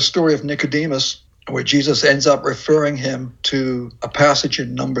 like the story of Nicodemus, where Jesus ends up referring him to a passage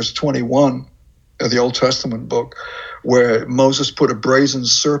in Numbers 21 of the Old Testament book, where Moses put a brazen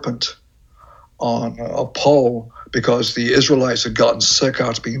serpent on a pole because the Israelites had gotten sick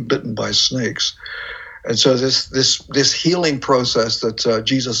after being bitten by snakes. And so this healing process that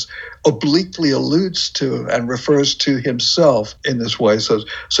Jesus obliquely alludes to and refers to himself in this way. So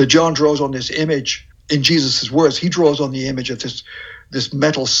John draws on this image in Jesus' words. He draws on the image of this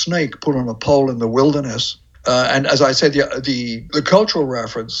metal snake put on a pole in the wilderness. And as I said, the cultural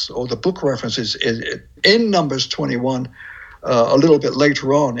reference or the book reference is in Numbers 21, a little bit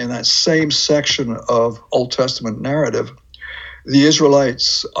later on in that same section of Old Testament narrative. The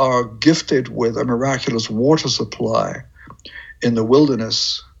Israelites are gifted with a miraculous water supply in the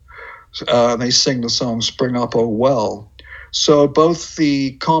wilderness. They sing the song, "Spring Up, O Well." So both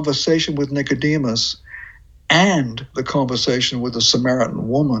the conversation with Nicodemus and the conversation with the Samaritan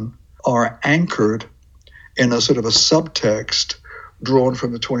woman are anchored in a sort of a subtext drawn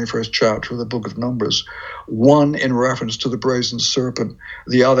from the 21st chapter of the book of Numbers, one in reference to the brazen serpent,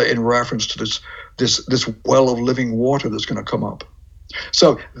 the other in reference to this well of living water that's going to come up.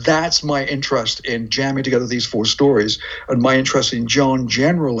 So that's my interest in jamming together these four stories, and my interest in John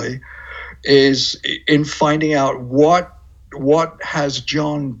generally is in finding out what has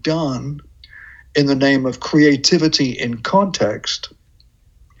John done in the name of creativity in context,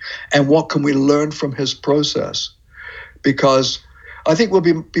 and what can we learn from his process, because I think we'll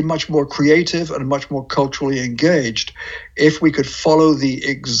be much more creative and much more culturally engaged if we could follow the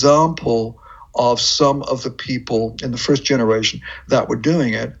example of some of the people in the first generation that were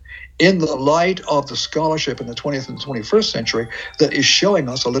doing it, in the light of the scholarship in the 20th and 21st century that is showing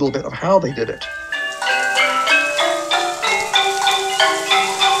us a little bit of how they did it.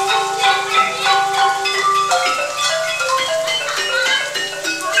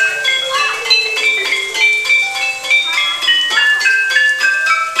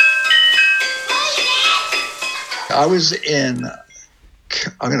 I was in,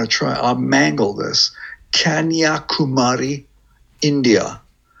 I'll mangle this, Kanyakumari, India,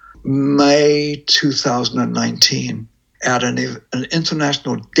 May 2019, at an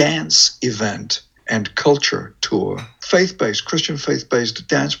international dance event and culture tour. Christian faith-based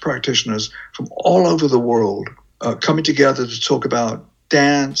dance practitioners from all over the world coming together to talk about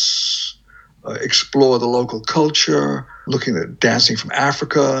dance, explore the local culture, looking at dancing from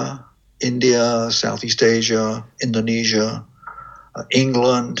Africa, India, Southeast Asia, Indonesia,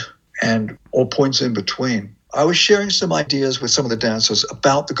 England, and all points in between. I was sharing some ideas with some of the dancers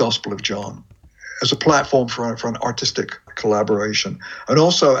about the Gospel of John as a platform for an artistic collaboration, and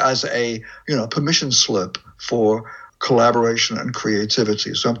also as a permission slip for collaboration and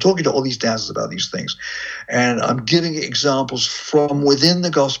creativity. So I'm talking to all these dancers about these things, and I'm giving examples from within the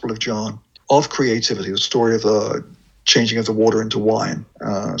Gospel of John of creativity, the story of the changing of the water into wine,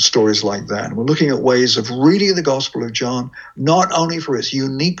 stories like that. And we're looking at ways of reading the Gospel of John, not only for its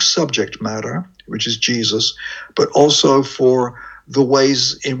unique subject matter, which is Jesus, but also for the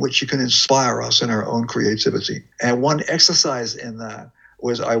ways in which you can inspire us in our own creativity. And one exercise in that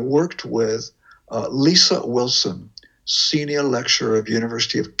was I worked with Lisa Wilson, senior lecturer of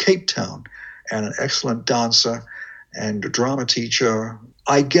University of Cape Town, and an excellent dancer and a drama teacher.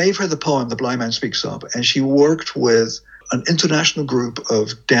 I gave her the poem, The Blind Man Speaks Up, and she worked with an international group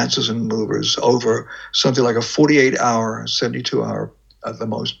of dancers and movers over something like a 48-hour, 72-hour at the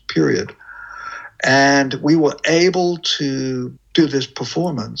most period. And we were able to do this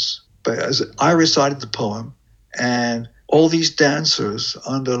performance, but as I recited the poem, and all these dancers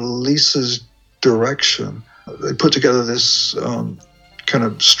under Lisa's direction, they put together this kind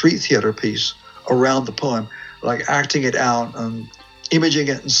of street theater piece around the poem, like acting it out and imaging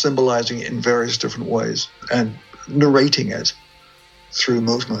it and symbolizing it in various different ways and narrating it through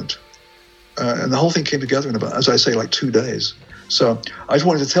movement. And the whole thing came together in about, as I say, like 2 days. So I just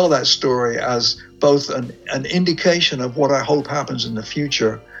wanted to tell that story as both an indication of what I hope happens in the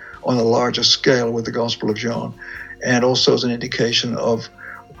future on a larger scale with the Gospel of John, and also as an indication of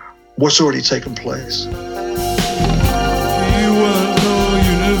what's already taken place. You weren't no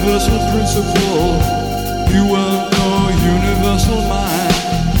universal principle. You weren't no universal mind.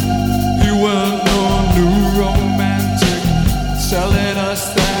 You weren't no new romantic telling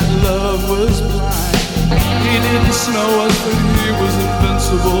us that love was blind. He didn't snow us that he was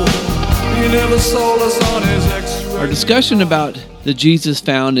invincible. He never sold us on his X-ray. Our discussion about the Jesus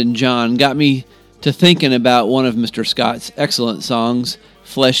found in John got me to thinking about one of Mr. Scott's excellent songs,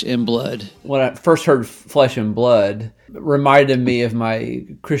 Flesh and Blood. When I first heard Flesh and Blood, it reminded me of my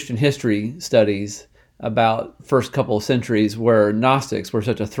Christian history studies about the first couple of centuries where Gnostics were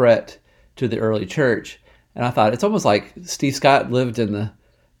such a threat to the early church. And I thought, it's almost like Steve Scott lived in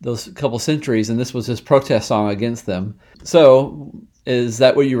those couple centuries, and this was his protest song against them. So is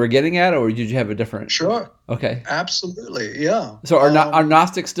that what you were getting at, or did you have a different? Sure. Okay. Are yeah. So are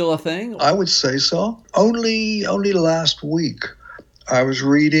Gnostics still a thing? I would say so. Only last week, I was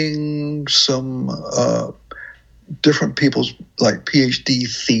reading some different people's like PhD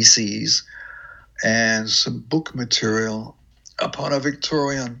theses and some book material upon a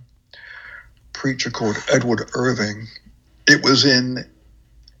Victorian preacher called Edward Irving. It was in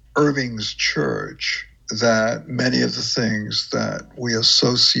Irving's church that many of the things that we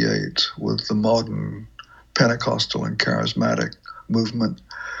associate with the modern Pentecostal and charismatic movement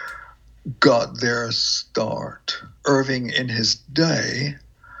got their start. Irving in his day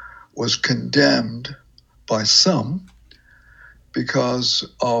was condemned by some because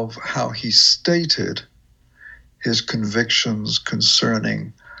of how he stated his convictions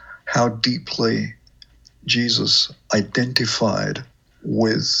concerning how deeply Jesus identified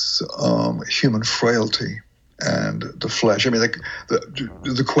with human frailty and the flesh. I mean,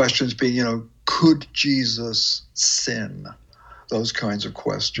 the questions being, could Jesus sin? Those kinds of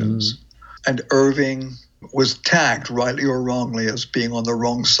questions. And Irving was tagged, rightly or wrongly, as being on the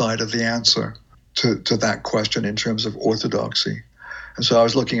wrong side of the answer to that question in terms of orthodoxy. And so I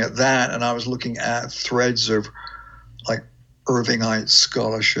was looking at that, and I was looking at threads of like Irvingite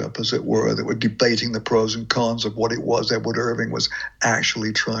scholarship, as it were, that were debating the pros and cons of what it was Edward Irving was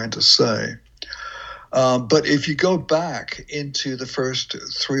actually trying to say. But if you go back into the first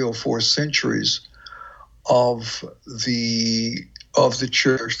 3 or 4 centuries of the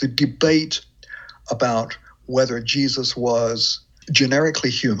church, the debate about whether Jesus was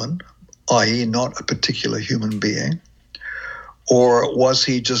generically human, i.e. not a particular human being, or was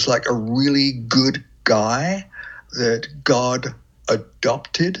he just like a really good guy that God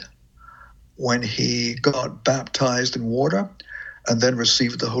adopted when he got baptized in water and then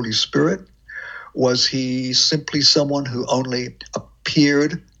received the Holy Spirit? Was he simply someone who only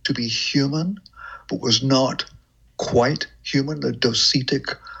appeared to be human but was not quite human, the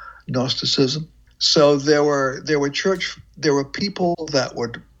docetic Gnosticism? So there were people that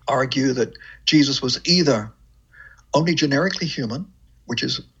would argue that Jesus was either only generically human, which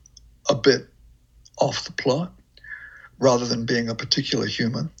is a bit off the plot, rather than being a particular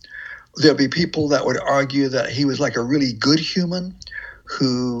human. There'd be people that would argue that he was like a really good human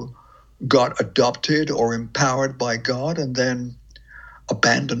who got adopted or empowered by God and then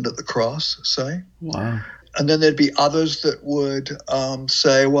abandoned at the cross, say. Wow. And then there'd be others that would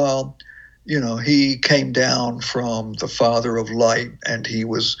say, well, he came down from the Father of Light and he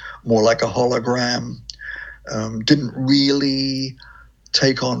was more like a hologram, didn't really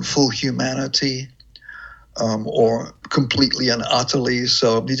take on full humanity, or completely and utterly,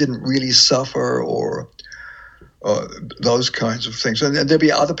 so he didn't really suffer or those kinds of things. And there'd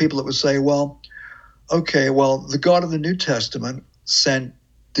be other people that would say, well, okay, well, the God of the New Testament sent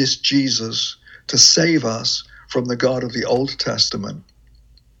this Jesus to save us from the God of the Old Testament,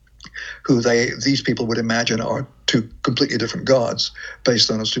 who these people would imagine are two completely different gods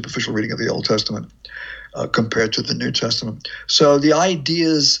based on a superficial reading of the Old Testament compared to the New Testament. So the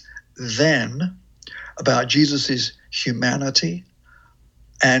ideas then about Jesus's humanity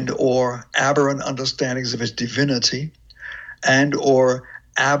and or aberrant understandings of his divinity and or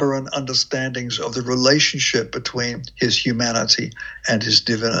aberrant understandings of the relationship between his humanity and his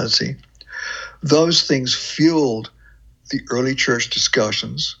divinity, those things fueled the early church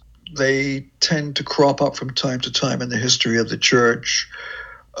discussions. They tend to crop up from time to time in the history of the church.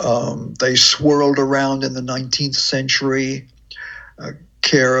 They swirled around in the 19th century,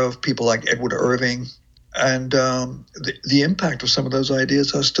 care of people like Edward Irving. And the impact of some of those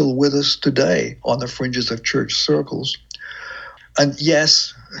ideas are still with us today on the fringes of church circles. And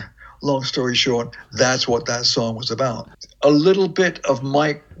yes, long story short, that's what that song was about. A little bit of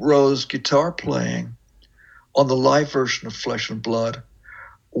Mike Rowe's guitar playing on the live version of Flesh and Blood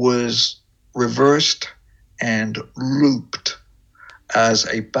was reversed and looped as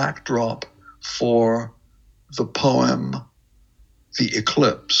a backdrop for the poem The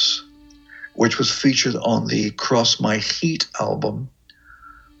Eclipse, which was featured on the Cross My Heat album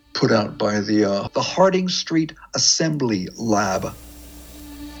put out by the Harding Street Assembly Lab.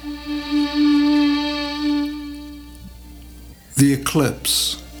 The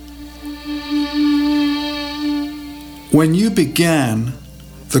Eclipse. When you began,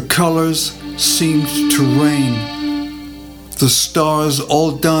 the colors seemed to reign. The stars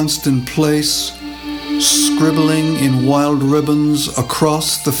all danced in place, scribbling in wild ribbons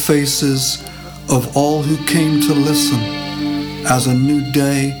across the faces of all who came to listen as a new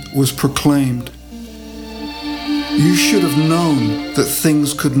day was proclaimed. You should have known that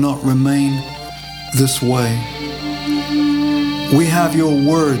things could not remain this way. We have your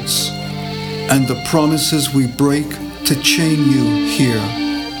words and the promises we break to chain you here.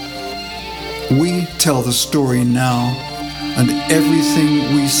 We tell the story now, and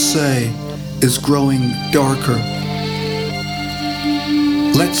everything we say is growing darker.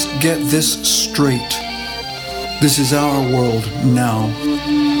 Let's get this straight. This is our world now.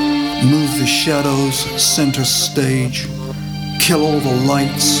 Move the shadows center stage. Kill all the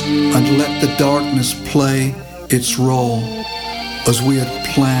lights and let the darkness play its role. As we had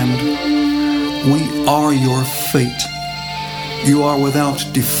planned, we are your fate. You are without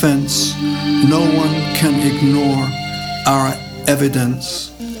defense. No one can ignore our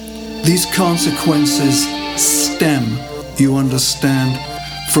evidence. These consequences stem, you understand,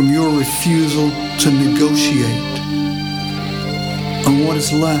 from your refusal to negotiate. And what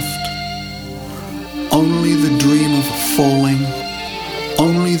is left? Only the dream of falling,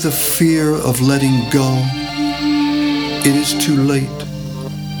 only the fear of letting go. It is too late.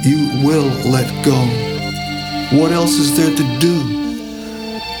 You will let go. What else is there to do?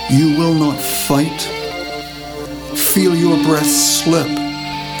 You will not fight. Feel your breath slip,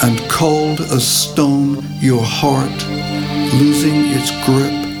 and cold as stone your heart, losing its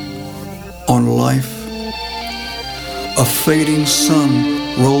grip on life. A fading sun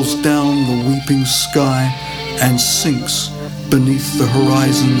rolls down the weeping sky and sinks beneath the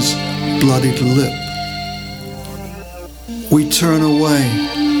horizon's bloodied lip. We turn away.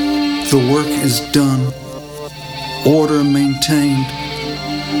 The work is done. Order maintained.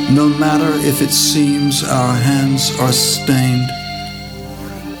 No matter if it seems our hands are stained.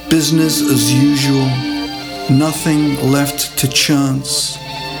 Business as usual. Nothing left to chance.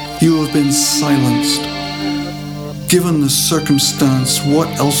 You have been silenced. Given the circumstance, what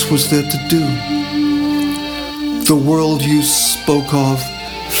else was there to do? The world you spoke of,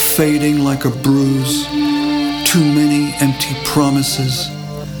 fading like a bruise. Too many empty promises.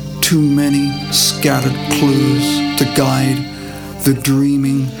 Too many scattered clues to guide the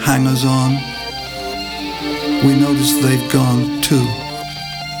dreaming hangers-on. We notice they've gone too.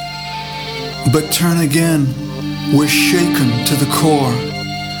 But turn again, we're shaken to the core,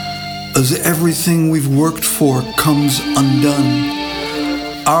 as everything we've worked for comes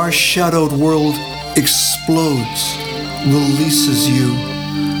undone. Our shadowed world explodes, releases you,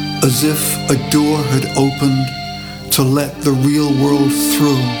 as if a door had opened to let the real world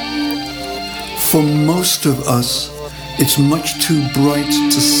through. For most of us, it's much too bright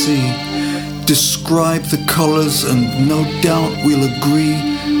to see. Describe the colors and no doubt we'll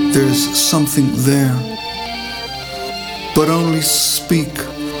agree there's something there. But only speak,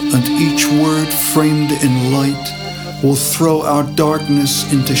 and each word framed in light will throw our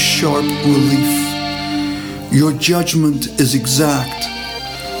darkness into sharp relief. Your judgment is exact.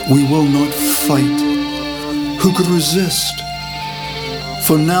 We will not fight. Who could resist?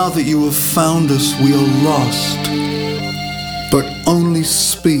 For now that you have found us, we are lost. But only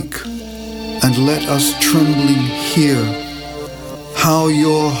speak, and let us trembling hear how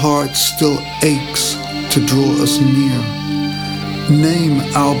your heart still aches to draw us near. Name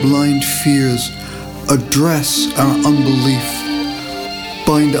our blind fears, address our unbelief,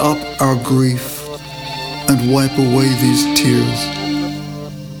 bind up our grief, and wipe away these tears.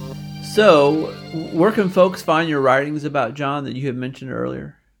 So, where can folks find your writings about John that you had mentioned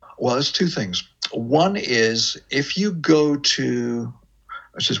earlier? Well, there's two things. One is if you go to,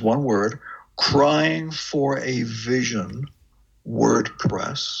 it's just one word, Crying for a Vision,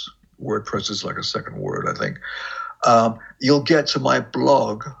 WordPress. WordPress is like a second word, I think. You'll get to my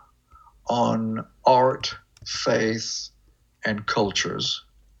blog on art, faith, and cultures.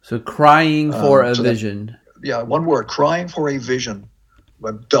 So, Crying for a Vision. Yeah, one word, Crying for a Vision,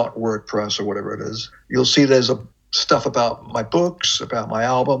 .wordpress or whatever it is. You'll see there's stuff about my books, about my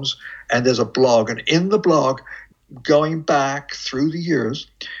albums, and there's a blog. And in the blog, going back through the years,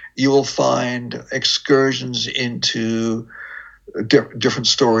 you will find excursions into different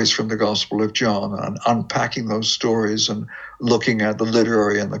stories from the Gospel of John and unpacking those stories and looking at the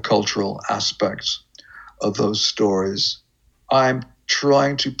literary and the cultural aspects of those stories. I'm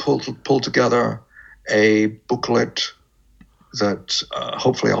trying to pull together a booklet that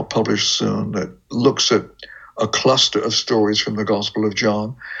hopefully I'll publish soon that looks at a cluster of stories from the Gospel of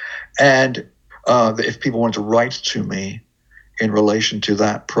John. And if people want to write to me in relation to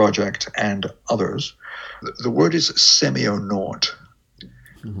that project and others, the word is semionaut.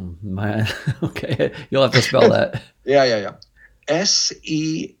 Man, okay. You'll have to spell that. Yeah.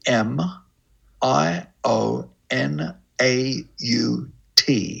 SEMIONAUT.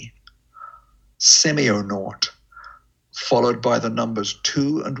 Semionaut. Followed by the numbers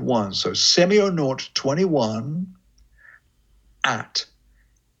 2 and 1. So semionaut21 at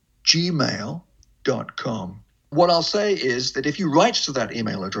gmail.com. What I'll say is that if you write to that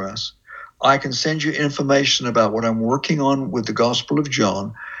email address, I can send you information about what I'm working on with the Gospel of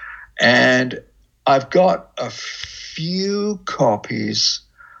John. And I've got a few copies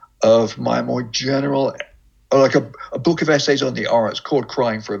of my more general, like a book of essays on the arts called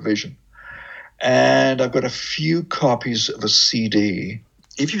Crying for a Vision. And I've got a few copies of a CD.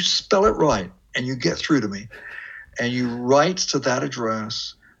 If you spell it right and you get through to me and you write to that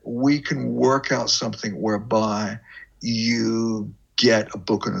address, we can work out something whereby you get a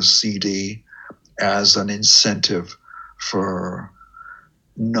book and a CD as an incentive for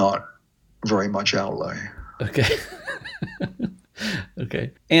not very much outlay. Okay.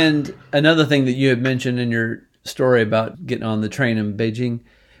 Okay. And another thing that you had mentioned in your story about getting on the train in Beijing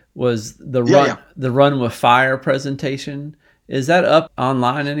was the Run with Fire presentation. Is that up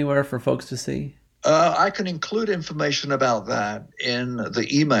online anywhere for folks to see? I can include information about that in the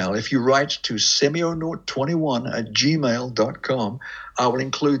email. If you write to semionaut21 at gmail.com, I will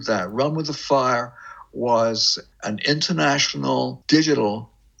include that. Run with the Fire was an international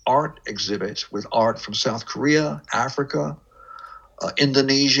digital art exhibit with art from South Korea, Africa,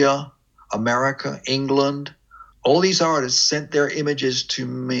 Indonesia, America, England. All these artists sent their images to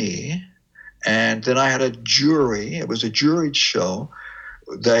me, and then I had a jury. It was a juried show.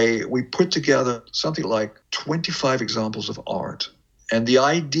 We put together something like 25 examples of art. And the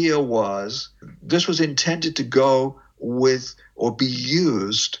idea was this was intended to go with or be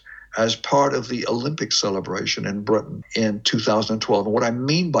used as part of the Olympic celebration in Britain in 2012. And what I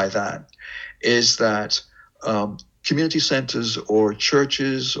mean by that is that community centers or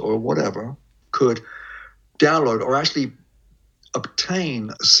churches or whatever could download or actually obtain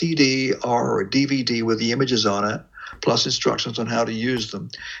a CD or a DVD with the images on it, plus instructions on how to use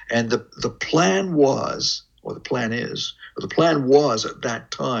them. And the plan was at that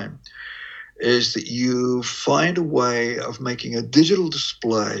time, is that you find a way of making a digital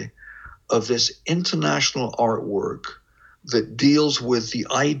display of this international artwork that deals with the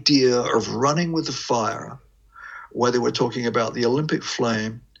idea of running with the fire, whether we're talking about the Olympic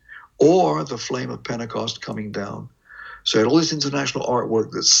flame or the flame of Pentecost coming down. So you had all this international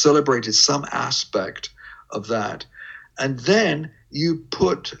artwork that celebrated some aspect of that. And then you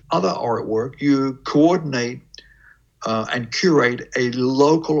put other artwork, you coordinate and curate a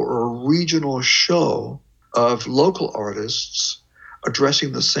local or regional show of local artists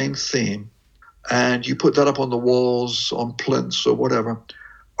addressing the same theme. And you put that up on the walls, on plinths or whatever,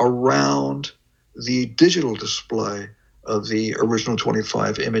 around the digital display of the original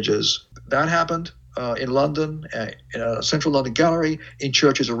 25 images. That happened in London, in a central London gallery, in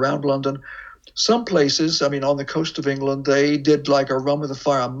churches around London, some places, I mean, on the coast of England, they did like a Run with the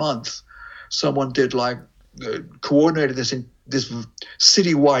Fire month. Someone did coordinated this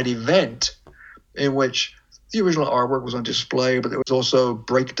citywide event in which the original artwork was on display, but there was also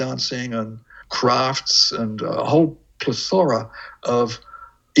breakdancing and crafts and a whole plethora of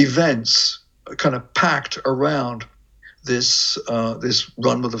events kind of packed around this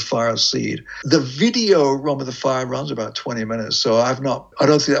Run with the Fire seed. The video Run with the Fire runs about 20 minutes, so I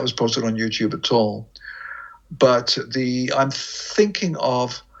don't think that was posted on YouTube at all. But I'm thinking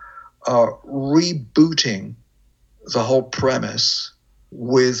of rebooting the whole premise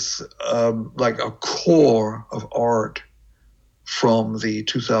with like a core of art from the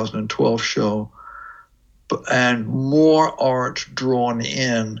 2012 show, and more art drawn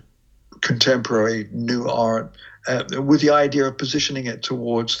in, contemporary new art, with the idea of positioning it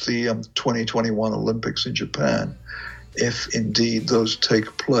towards the 2021 Olympics in Japan, if indeed those take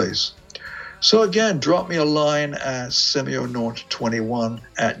place. So again, drop me a line at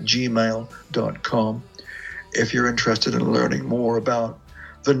semionaut21@gmail.com if you're interested in learning more about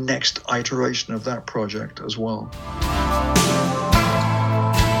the next iteration of that project as well.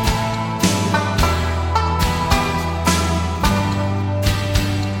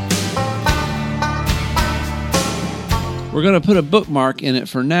 We're going to put a bookmark in it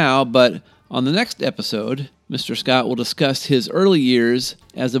for now, but on the next episode, Mr. Scott will discuss his early years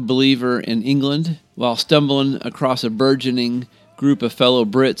as a believer in England while stumbling across a burgeoning group of fellow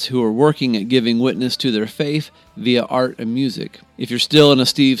Brits who are working at giving witness to their faith via art and music. If you're still in a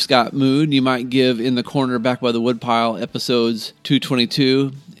Steve Scott mood, you might give In the Corner Back by the Woodpile episodes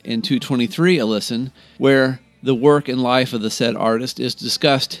 222 and 223 a listen, where the work and life of the said artist is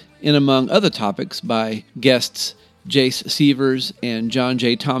discussed in, among other topics, by guests Jace Severs and John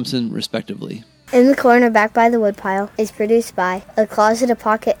J. Thompson, respectively. In the Corner Back by the Woodpile is produced by A Closet, a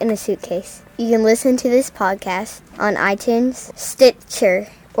Pocket, and a Suitcase. You can listen to this podcast on iTunes, Stitcher,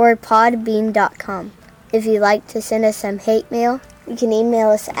 or podbean.com. If you'd like to send us some hate mail, you can email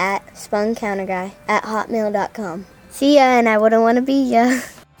us at spuncounterguy@hotmail.com. See ya, and I wouldn't want to be ya. In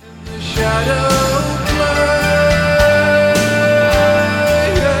the shadow blur.